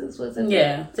experiences was and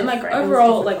like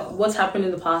overall, like what's happened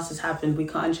in the past has happened. We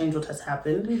can't change what has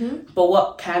happened, but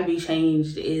what can be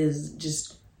changed is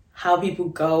just how people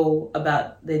go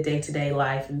about their day-to-day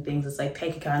life and things. It's like,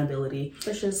 take accountability,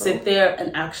 sit there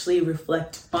and actually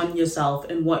reflect on yourself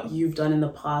and what you've done in the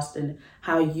past and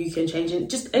how you can change it.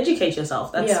 Just educate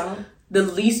yourself. That's the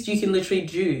least you can literally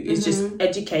do is just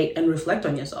educate and reflect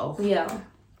on yourself. And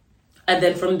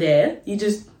then from there, you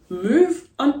just move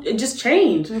on and just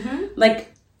change.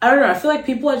 Like, I don't know, I feel like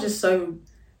people are just so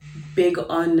big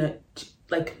on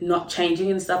like not changing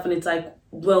and stuff, and it's like,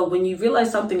 well, when you realize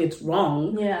something is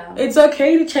wrong, it's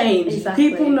okay to change.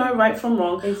 People know right from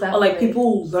wrong. Or like,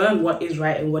 people learn what is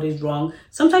right and what is wrong.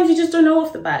 Sometimes you just don't know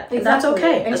off the bat, and that's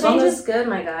okay. And change is good,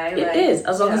 my guy. It is,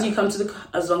 as long as you come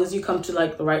to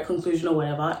like the right conclusion or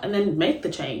whatever, and then make the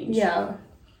change.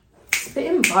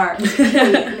 Spitting bars,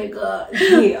 nigga.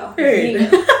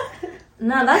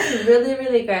 No, that's really,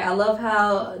 really great. I love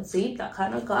how deep that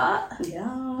kind of got.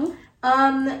 Yeah.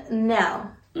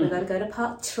 Now, we're going to go to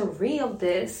part 3 of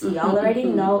this. Y'all already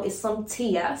know it's some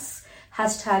TS.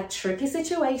 Hashtag tricky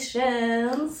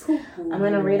situations. I'm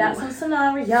going to read out some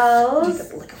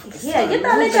scenarios. Yeah, get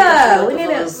that liquor. We need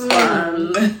it.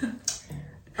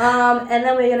 And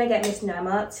then we're going to get Miss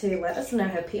Nama to let us know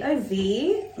her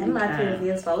POV and my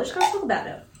POV as well. We're just going to talk about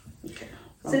it. Okay.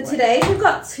 So today we've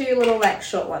got 2 little like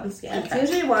short ones. Yeah, it's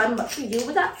usually 1, but for you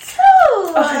we got 2.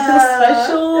 Oh, I feel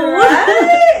special.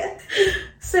 Right?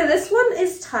 So this one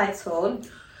is titled,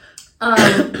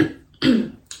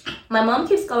 my mom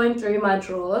keeps going through my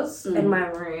drawers in my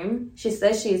room. She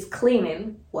says she is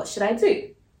cleaning. What should I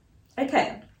do?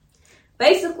 Okay.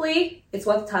 Basically, it's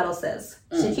what the title says.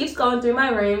 She keeps going through my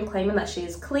room claiming that she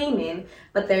is cleaning,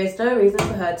 but there is no reason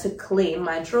for her to clean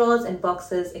my drawers and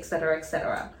boxes, etc.,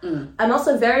 etc. I'm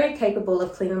also very capable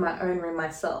of cleaning my own room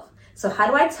myself. So how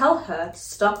do I tell her to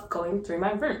stop going through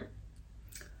my room?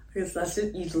 Because that's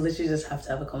it. You literally just have to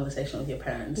have a conversation with your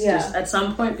parents. Yeah. Just at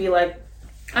some point be like,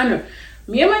 I don't know.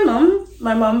 Me and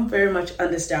my mom very much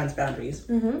understands boundaries.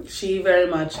 She very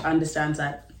much understands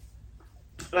that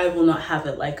I will not have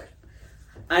it like,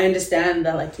 I understand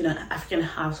that, like, you know, African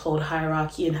household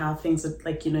hierarchy and how things are,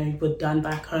 like, you know, were done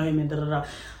back home and da-da-da.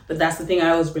 But that's the thing I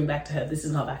always bring back to her. This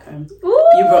is not back home. Ooh.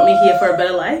 You brought me here for a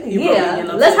better life. You brought me here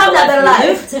not Let's have that better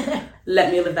life.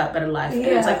 Let me live that better life. Yeah.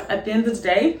 And it's like, at the end of the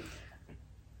day,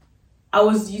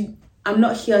 I'm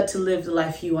not here to live the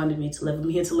life you wanted me to live. I'm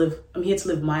here to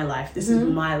live my life. This is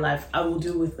my life. I will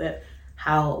do with it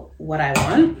what I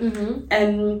want.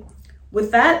 And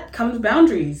with that comes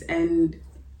boundaries. And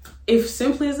if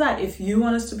simply as that, if you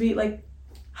want us to be like,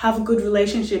 have a good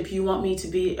relationship, you want me to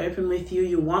be open with you,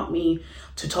 you want me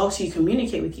to talk to you,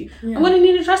 communicate with you, I'm going to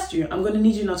need to trust you. I'm going to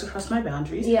need you not to cross my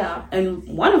boundaries. Yeah. And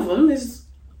one of them is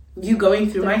you going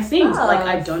through my things. Like,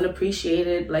 I don't appreciate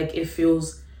it. Like, it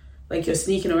feels like you're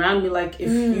sneaking around me. Like,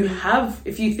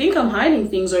 if you think I'm hiding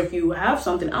things, or if you have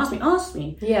something, ask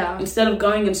me. Yeah. Instead of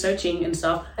going and searching and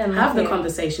stuff, and have the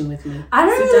conversation with me. I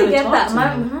don't really get that.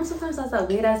 My mom sometimes has that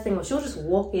weird ass thing where she'll just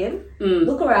walk in,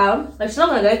 look around, like she's not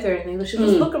gonna go through anything, but she'll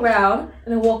just look around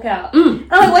and then walk out. And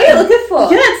I'm like, what are you looking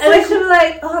for? Yeah, and then she'll be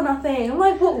like, oh, nothing. I'm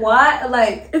like, but why?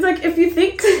 Like, it's like, if you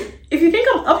think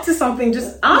I'm up to something,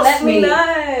 just ask let me know.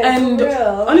 And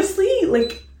honestly,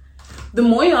 like, the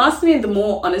more you ask me, the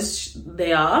more honest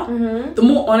they are, the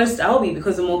more honest I'll be,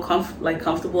 because the more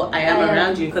comfortable I am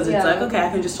around you, because it's like, okay, I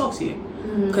can just talk to you,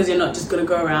 because you're not just going to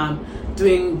go around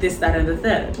doing this, that, and the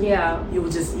third. Yeah. You'll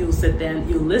sit there and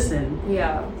you'll listen.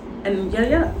 Yeah. And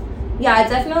yeah, I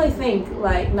definitely think,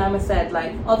 like Nama said,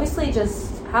 like, obviously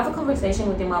just have a conversation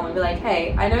with your mom and be like,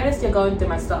 hey, I noticed you're going through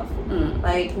my stuff.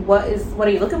 Like, what are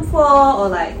you looking for? Or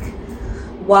like,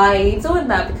 why are you doing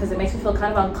that? Because it makes me feel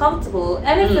kind of uncomfortable,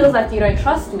 and it feels like you don't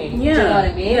trust me. Yeah. Do you know what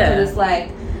I mean? Because it's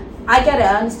like, I get it,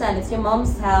 I understand, it's your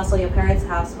mom's house or your parents'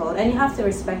 household, and you have to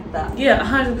respect that. Yeah,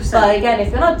 100%. But again,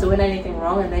 if you're not doing anything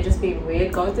wrong and they just being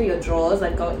weird, going through your drawers,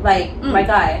 my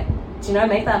guy, do you know,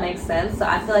 make that make sense? So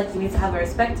I feel like you need to have a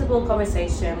respectable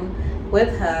conversation with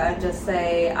her and just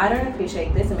say, I don't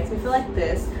appreciate this, it makes me feel like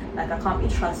this, like I can't be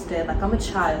trusted, like I'm a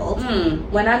child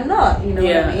when I'm not, you know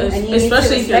what I mean? And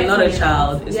especially if you're not a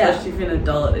child, especially if you're an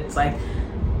adult, it's like,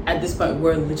 at this point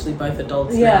we're literally both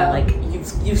adults now. Like,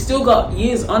 you've still got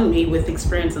years on me with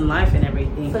experience in life and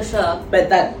everything, for sure, but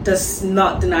that does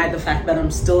not deny the fact that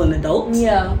I'm still an adult.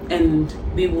 And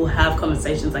we will have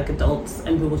conversations like adults,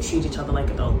 and we will treat each other like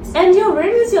adults. And your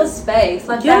room is your space,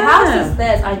 like the house is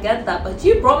theirs. I get that, but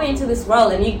you brought me into this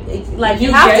world, and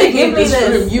you have to give me this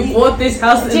room. You bought this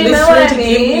house and this room to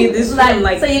give me this room,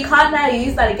 like, so you can't now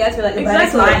use that against me, like,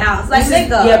 exactly, my house, like,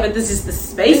 nigga. But this is the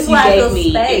space you gave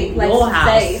me in your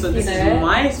house. So this is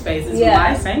my space. This is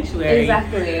my sanctuary.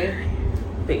 Exactly.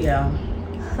 But yeah,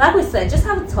 like we said, just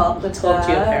have a talk to your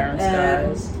parents,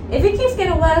 guys. If it keeps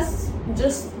getting worse,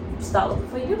 just start looking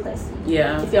for a new place.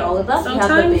 Yeah. If you're older, sometimes you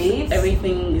have the babes.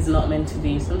 Everything is not meant to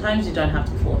be. Sometimes you don't have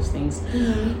to force things.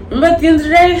 But at the end of the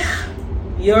day,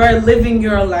 you're living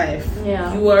your life.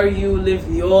 Yeah. You live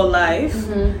your life.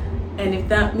 And if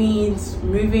that means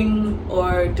moving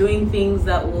or doing things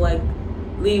that will, like,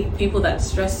 leave people that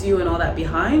stress you and all that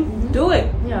behind, do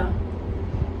it. Yeah.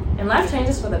 And life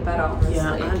changes for the better, honestly.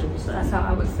 Yeah, 100%. That's how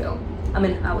I would feel. I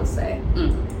mean, I would say.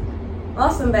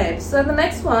 Awesome, babe. So the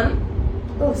next one,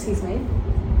 excuse me.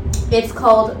 It's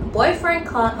called Boyfriend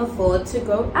Can't Afford to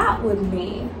Go Out With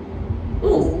Me.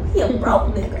 Ooh, he a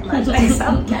broke nigga. My face,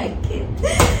 I'm joking.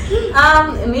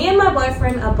 Me and my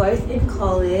boyfriend are both in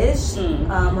college.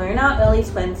 We're in our early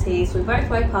 20s. We both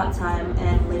work part-time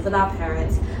and live with our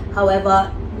parents.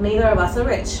 However, neither of us are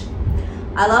rich.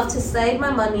 I love to save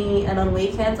my money, and on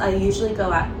weekends I usually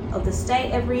go out of the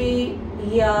state. Every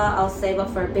year I'll save up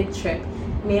for a big trip.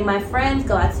 Me and my friends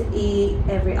go out to eat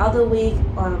every other week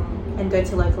and go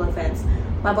to local events.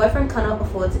 My boyfriend cannot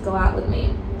afford to go out with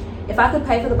me. If I could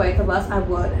pay for the both of us, I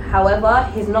would. However,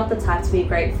 he's not the type to be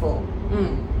grateful.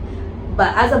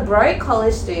 But as a broke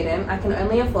college student, I can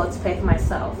only afford to pay for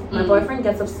myself. My boyfriend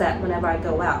gets upset whenever I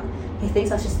go out. He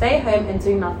thinks I should stay home and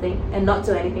do nothing and not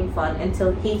do anything fun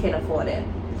until he can afford it.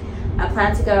 I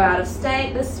plan to go out of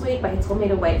state this week, but he told me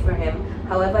to wait for him.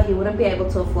 However, he wouldn't be able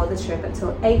to afford the trip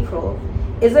until April.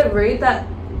 Is it rude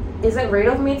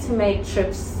of me to make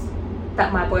trips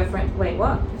that my boyfriend... Wait,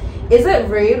 what? Is it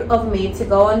rude of me to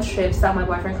go on trips that my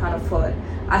boyfriend can't afford?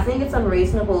 I think it's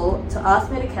unreasonable to ask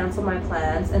me to cancel my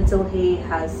plans until he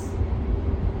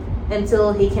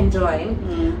can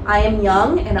join. I am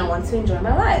young and I want to enjoy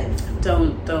my life.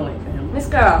 Don't wait for him. Miss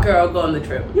Girl, go on the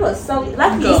trip. You are so...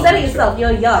 Like you said it yourself,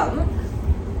 you're young.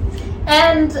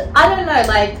 And I don't know,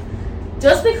 like...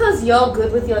 Just because you're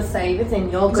good with your savings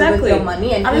and you're good with your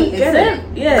money and he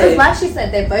isn't, because like she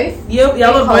said, they're both y'all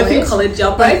are both in college,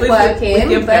 y'all both working, with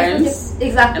your parents,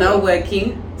 exactly, and are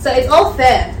working. So it's all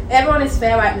fair. Everyone is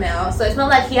fair right now. So it's not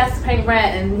like he has to pay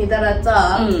rent and he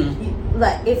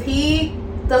Like if he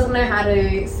doesn't know how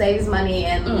to save his money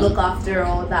and look after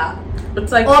all of that,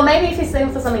 it's like, or maybe if he's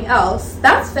saving for something else,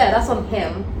 that's fair. That's on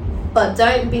him. But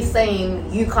don't be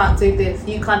saying you can't do this,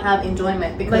 you can't have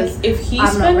enjoyment because like if he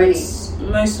spends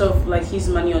most of like his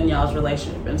money on y'all's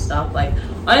relationship and stuff, like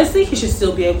honestly he should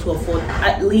still be able to afford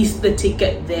at least the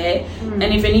ticket there, and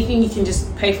if anything he can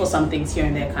just pay for some things here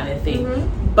and there kind of thing.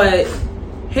 But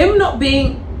him not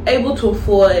being able to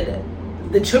afford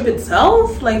the trip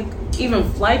itself, like even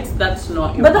flights, that's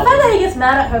not your problem. The fact that he gets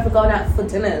mad at her for going out for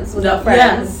dinners with her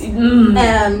friends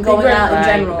and going out in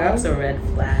general, that's a red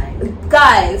flag.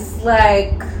 Guys,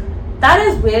 like that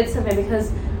is weird to me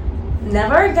because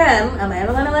never again am I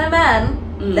ever gonna let a man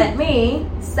let me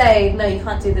say no, you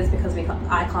can't do this because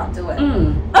I can't do it.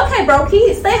 Okay,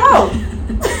 broski, stay home.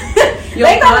 Your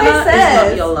partner is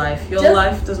not your life. Your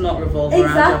life does not revolve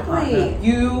around your partner.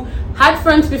 You had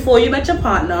friends before you met your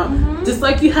partner, just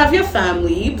like you have your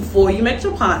family before you met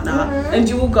your partner, and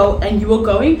you were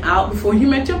going out before you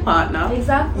met your partner.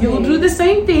 Exactly. You will do the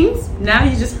same things. Now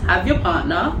you just have your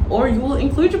partner, or you will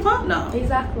include your partner.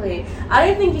 Exactly. I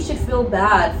don't think you should feel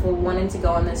bad for wanting to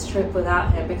go on this trip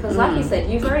without him because, like you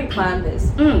said, you've already planned this,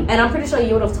 and I'm pretty sure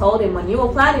you would have told him when you were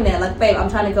planning it, like, babe, I'm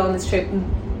trying to go on this trip.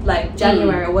 Like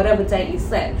January or whatever date you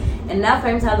said, and now for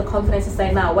him to have the confidence to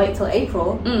say, "Now wait till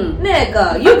April,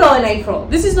 nigga, you go in April."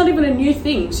 This is not even a new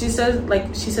thing. She says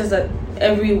that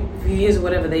every few years or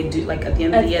whatever they do, like at the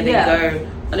end of the year they go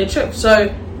on a trip.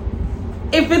 So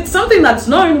if it's something that's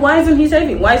known, why isn't he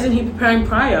saving? Why isn't he preparing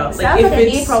prior? Sounds like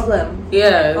a problem.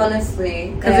 Yeah,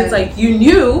 honestly, because it's like you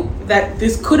knew that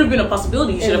this could have been a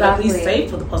possibility. You should have at least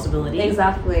saved for the possibility.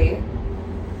 Exactly.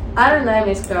 I don't know,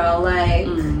 Miss Girl, like.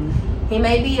 He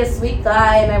may be a sweet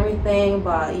guy and everything,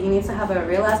 but you need to have a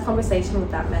real ass conversation with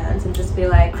that man to just be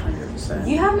like, 100%.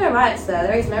 You have no rights, sir.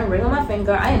 There is no ring on my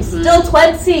finger. I am still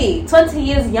 20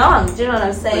 years young. Do you know what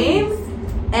I'm saying?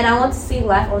 Please. And I want to see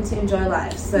life. I want to enjoy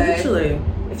life. So literally,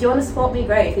 if you want to support me,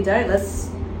 great. If you don't, let's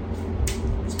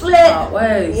split.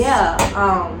 Ways. Yeah.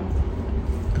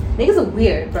 Niggas are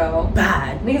weird, bro.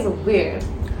 Bad. Niggas are weird.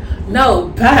 No,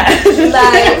 bad.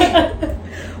 Like.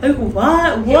 Like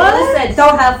what? What? You said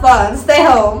don't have fun. Stay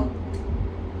home.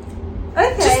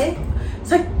 Okay. It's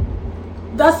like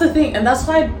that's the thing, and that's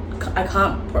why I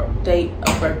can't date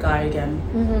a broke guy again.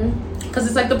 Because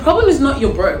it's like the problem is not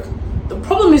you're broke. The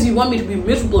problem is you want me to be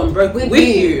miserable and broke with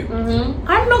you.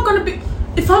 I'm not gonna be.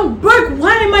 If I'm broke,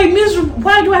 why am I miserable?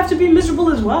 Why do I have to be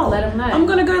miserable as well? Let him know. I'm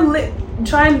gonna go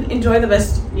try and enjoy the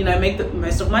best. Make the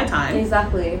most of my time.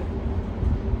 Exactly.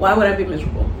 Why would I be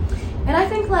miserable? And I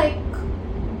think like.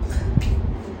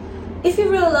 If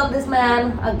you really love this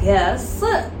man, I guess,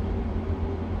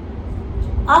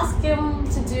 ask him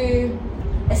to do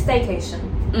a staycation.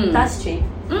 That's cheap.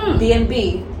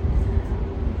 B&B.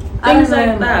 Things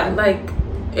like that. Like,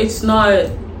 it's not...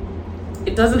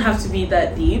 It doesn't have to be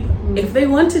that deep. If they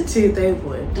wanted to, they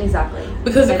would. Exactly.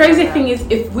 Because the crazy thing is,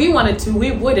 if we wanted to,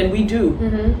 we would, and we do.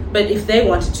 But if they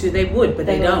wanted to, they would, but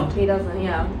they don't. He doesn't,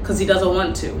 yeah. Because he doesn't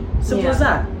want to. Simple as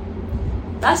that.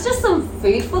 That's just some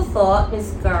food for thought,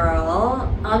 Miss Girl.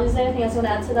 Is there anything else you want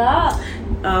to add to that?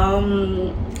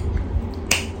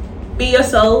 Be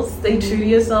yourselves. Stay true to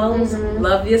yourselves.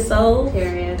 Love yourself.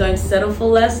 Period. Don't settle for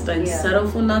less. Don't settle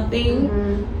for nothing.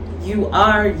 You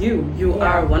are you. You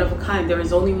are one of a kind. There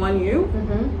is only one you.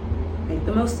 Make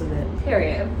the most of it.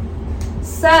 Period.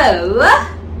 So,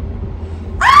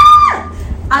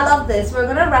 I love this. We're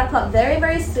gonna wrap up very,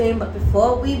 very soon, but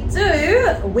before we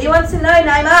do, we want to know,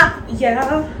 Naima.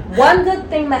 Yeah. One good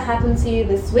thing that happened to you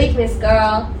this week, Miss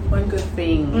Girl. One good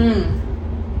thing.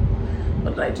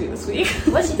 What did I do this week?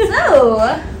 What you do?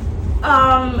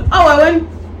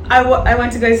 I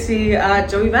went to go see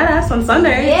Joey Badass on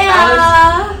Sunday.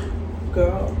 Yeah.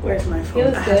 Girl, where's my phone? It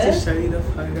was I good. have to show you the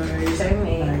photos. Show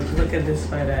me. Like, look at this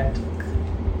photo I took.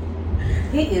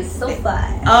 He is so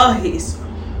fine. Oh, he's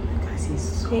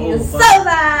so He is so fun.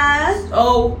 fine.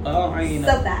 Oh, you know.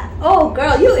 So fine. Oh,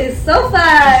 girl, you is so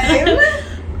fine.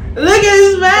 Look at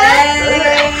this man.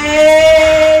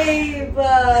 Babe.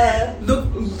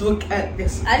 Look at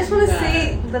this. I just want to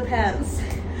man. see the pants.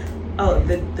 Oh,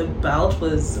 the belt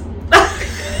was.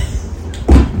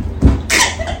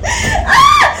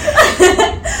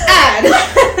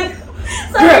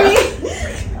 Sorry.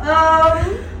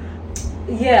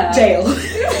 Yeah. Jail.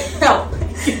 How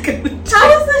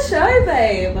was the show,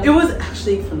 babe? It was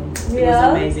actually phenomenal. It Yeah.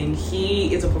 was amazing.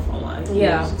 He is a performer. He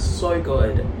Yeah. was so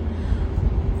good.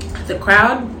 The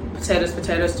crowd, potatoes,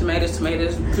 tomatoes.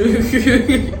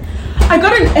 I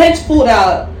got an edge pulled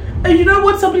out. And you know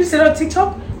what somebody said on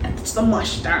TikTok? It's the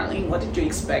mush, darling. What did you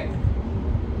expect?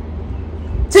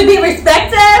 To be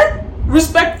respected?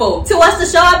 Respectful. To watch the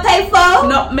show I pay for?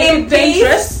 Not make In it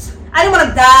dangerous. I didn't want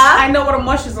to die. I know what a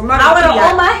mush is. I'm not I an want to idiot.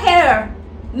 hold my hair.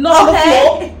 Not on the Okay.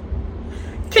 floor.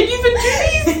 Can you even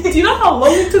do these? Do you know how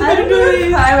long it took me I'm to do gonna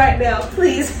these? cry right now,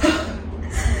 please.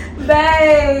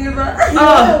 Babe,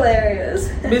 you're hilarious.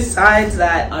 Besides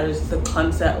that, the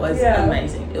concert was Yeah.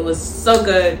 amazing. It was so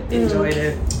good. Enjoyed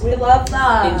it. We love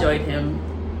that. Enjoyed him.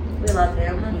 We love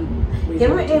him. We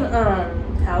Him loved in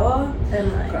Power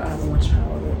and like. Girl, I haven't watched Power.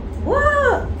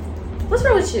 What? What's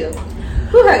wrong with you?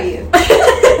 Who hurt you?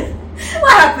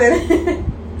 What happened?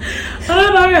 I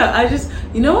don't know. I just,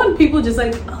 you know, when people just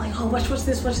like, oh, watch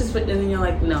this, and then you're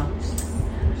like, no.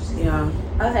 Yeah.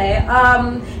 Okay.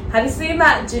 Have you seen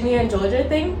that Ginny and Georgia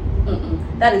thing?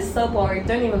 Mm-mm. That is so boring.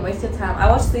 Don't even waste your time. I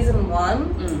watched season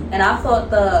 1, and I thought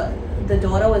the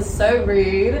daughter was so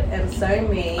rude and so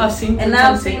mean. I've seen. And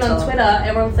now I'm seeing on Twitter,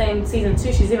 everyone's saying season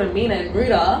 2 she's even meaner and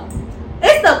ruder.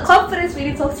 It's the confidence for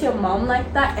you to talk to your mom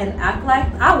like that and act like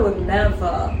I would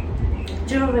never.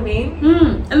 Do you know what I mean?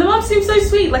 And the mom seems so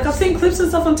sweet. Like I've seen clips and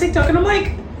stuff on TikTok, and I'm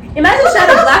like, imagine she had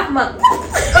a black mom.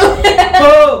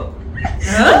 whoa.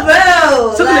 Huh?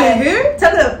 Bro, Talking to who?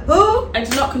 Talking to who? I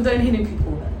do not condone hitting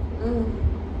people.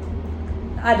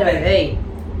 I don't. But hey.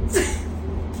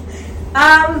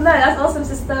 No, that's awesome,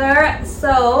 sister.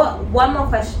 So, one more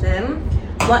question.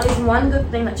 What is one good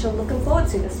thing that you're looking forward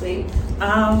to this week?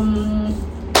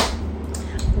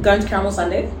 Going to Caramel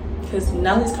Sunday because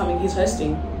Nelly's coming. He's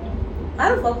hosting. I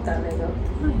don't fuck with that nigga.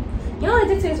 You know what I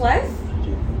did to his wife?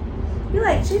 He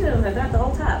like cheated on her throughout the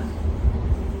whole time.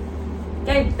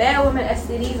 Gave bare women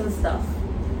STDs and stuff.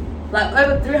 Like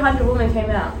over 300 women came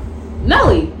out.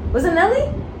 Nelly. Was it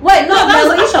Nelly? Wait, No, not that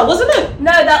Nelly. was Aisha, wasn't it?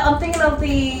 No, that I'm thinking of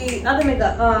the other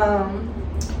nigga. Oh,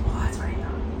 that's right.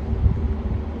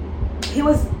 He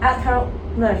was at Carol.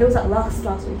 No, he was at last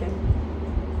weekend.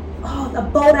 Oh, the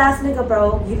bold ass nigga,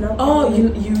 bro. You know. Oh, you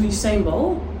Usain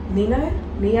Bolt? Neo.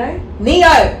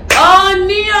 Oh,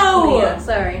 Neo. Neo.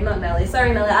 Sorry, not Nelly.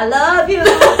 Sorry, Nelly. I love you,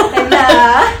 and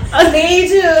I need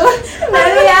you,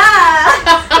 baby.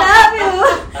 I love you.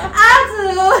 I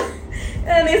do.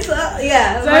 And it's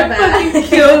yeah. Don't my bad. fucking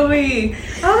kill me.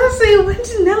 I was saying, when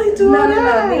did Nelly do all No,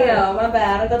 that? Neo. My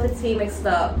bad. I got the T mixed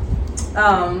up.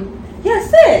 Yeah,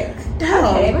 sick. Damn.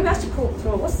 Okay, maybe I should pull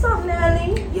through. What's up,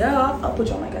 Nelly? Yeah, I'll put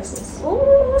you on my guest list.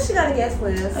 Ooh, she got a guest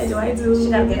list. I do. She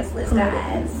got a guest list,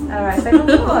 guys. All right, say no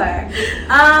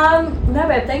more. No,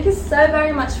 babe, thank you so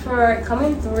very much for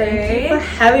coming through. Thank you for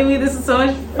having me. This is so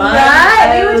much fun.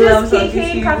 Right, we were love just talking to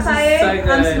kiki, you. This is crying. so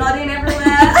I'm good. snotting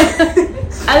everywhere.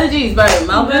 Allergies, bro. No,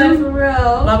 Melbourne for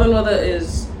real. weather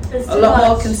is It's a too lot more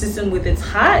much. consistent with its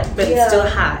hot, but Yeah. it's still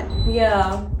hot.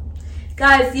 Yeah.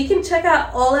 Guys, you can check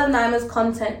out all of Naima's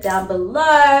content down below.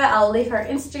 I'll leave her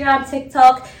Instagram,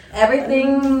 TikTok,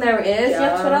 everything there is. You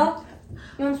have Twitter?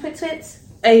 You want to put tweets?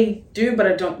 I do, but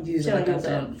I don't use She it. don't use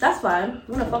it. That's fine.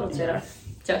 I'm gonna fuck with Twitter.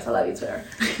 Jokes, I love you, Twitter.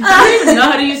 I don't even know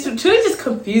how to use Twitter. Twitter just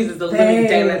confuses the living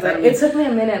daylights out of me. It took me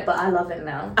a minute, but I love it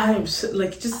now. I'm so,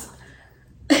 like just.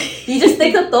 You just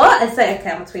think a thought and say,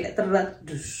 okay, I'm gonna tweet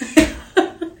it.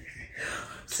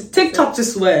 So TikTok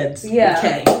just words. Yeah.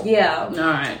 Okay. Yeah.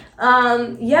 Alright.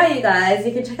 Yeah, you guys,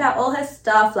 you can check out all her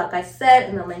stuff, like I said,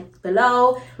 in the link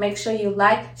below. Make sure you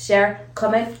like, share,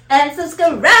 comment, and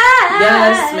subscribe.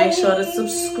 Yes, make sure to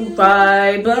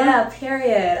subscribe. Yeah,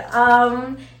 period.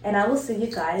 And I will see you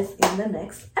guys in the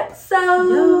next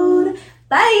episode.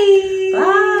 Bye.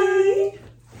 Bye.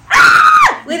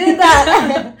 Ah! We did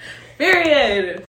that. Period.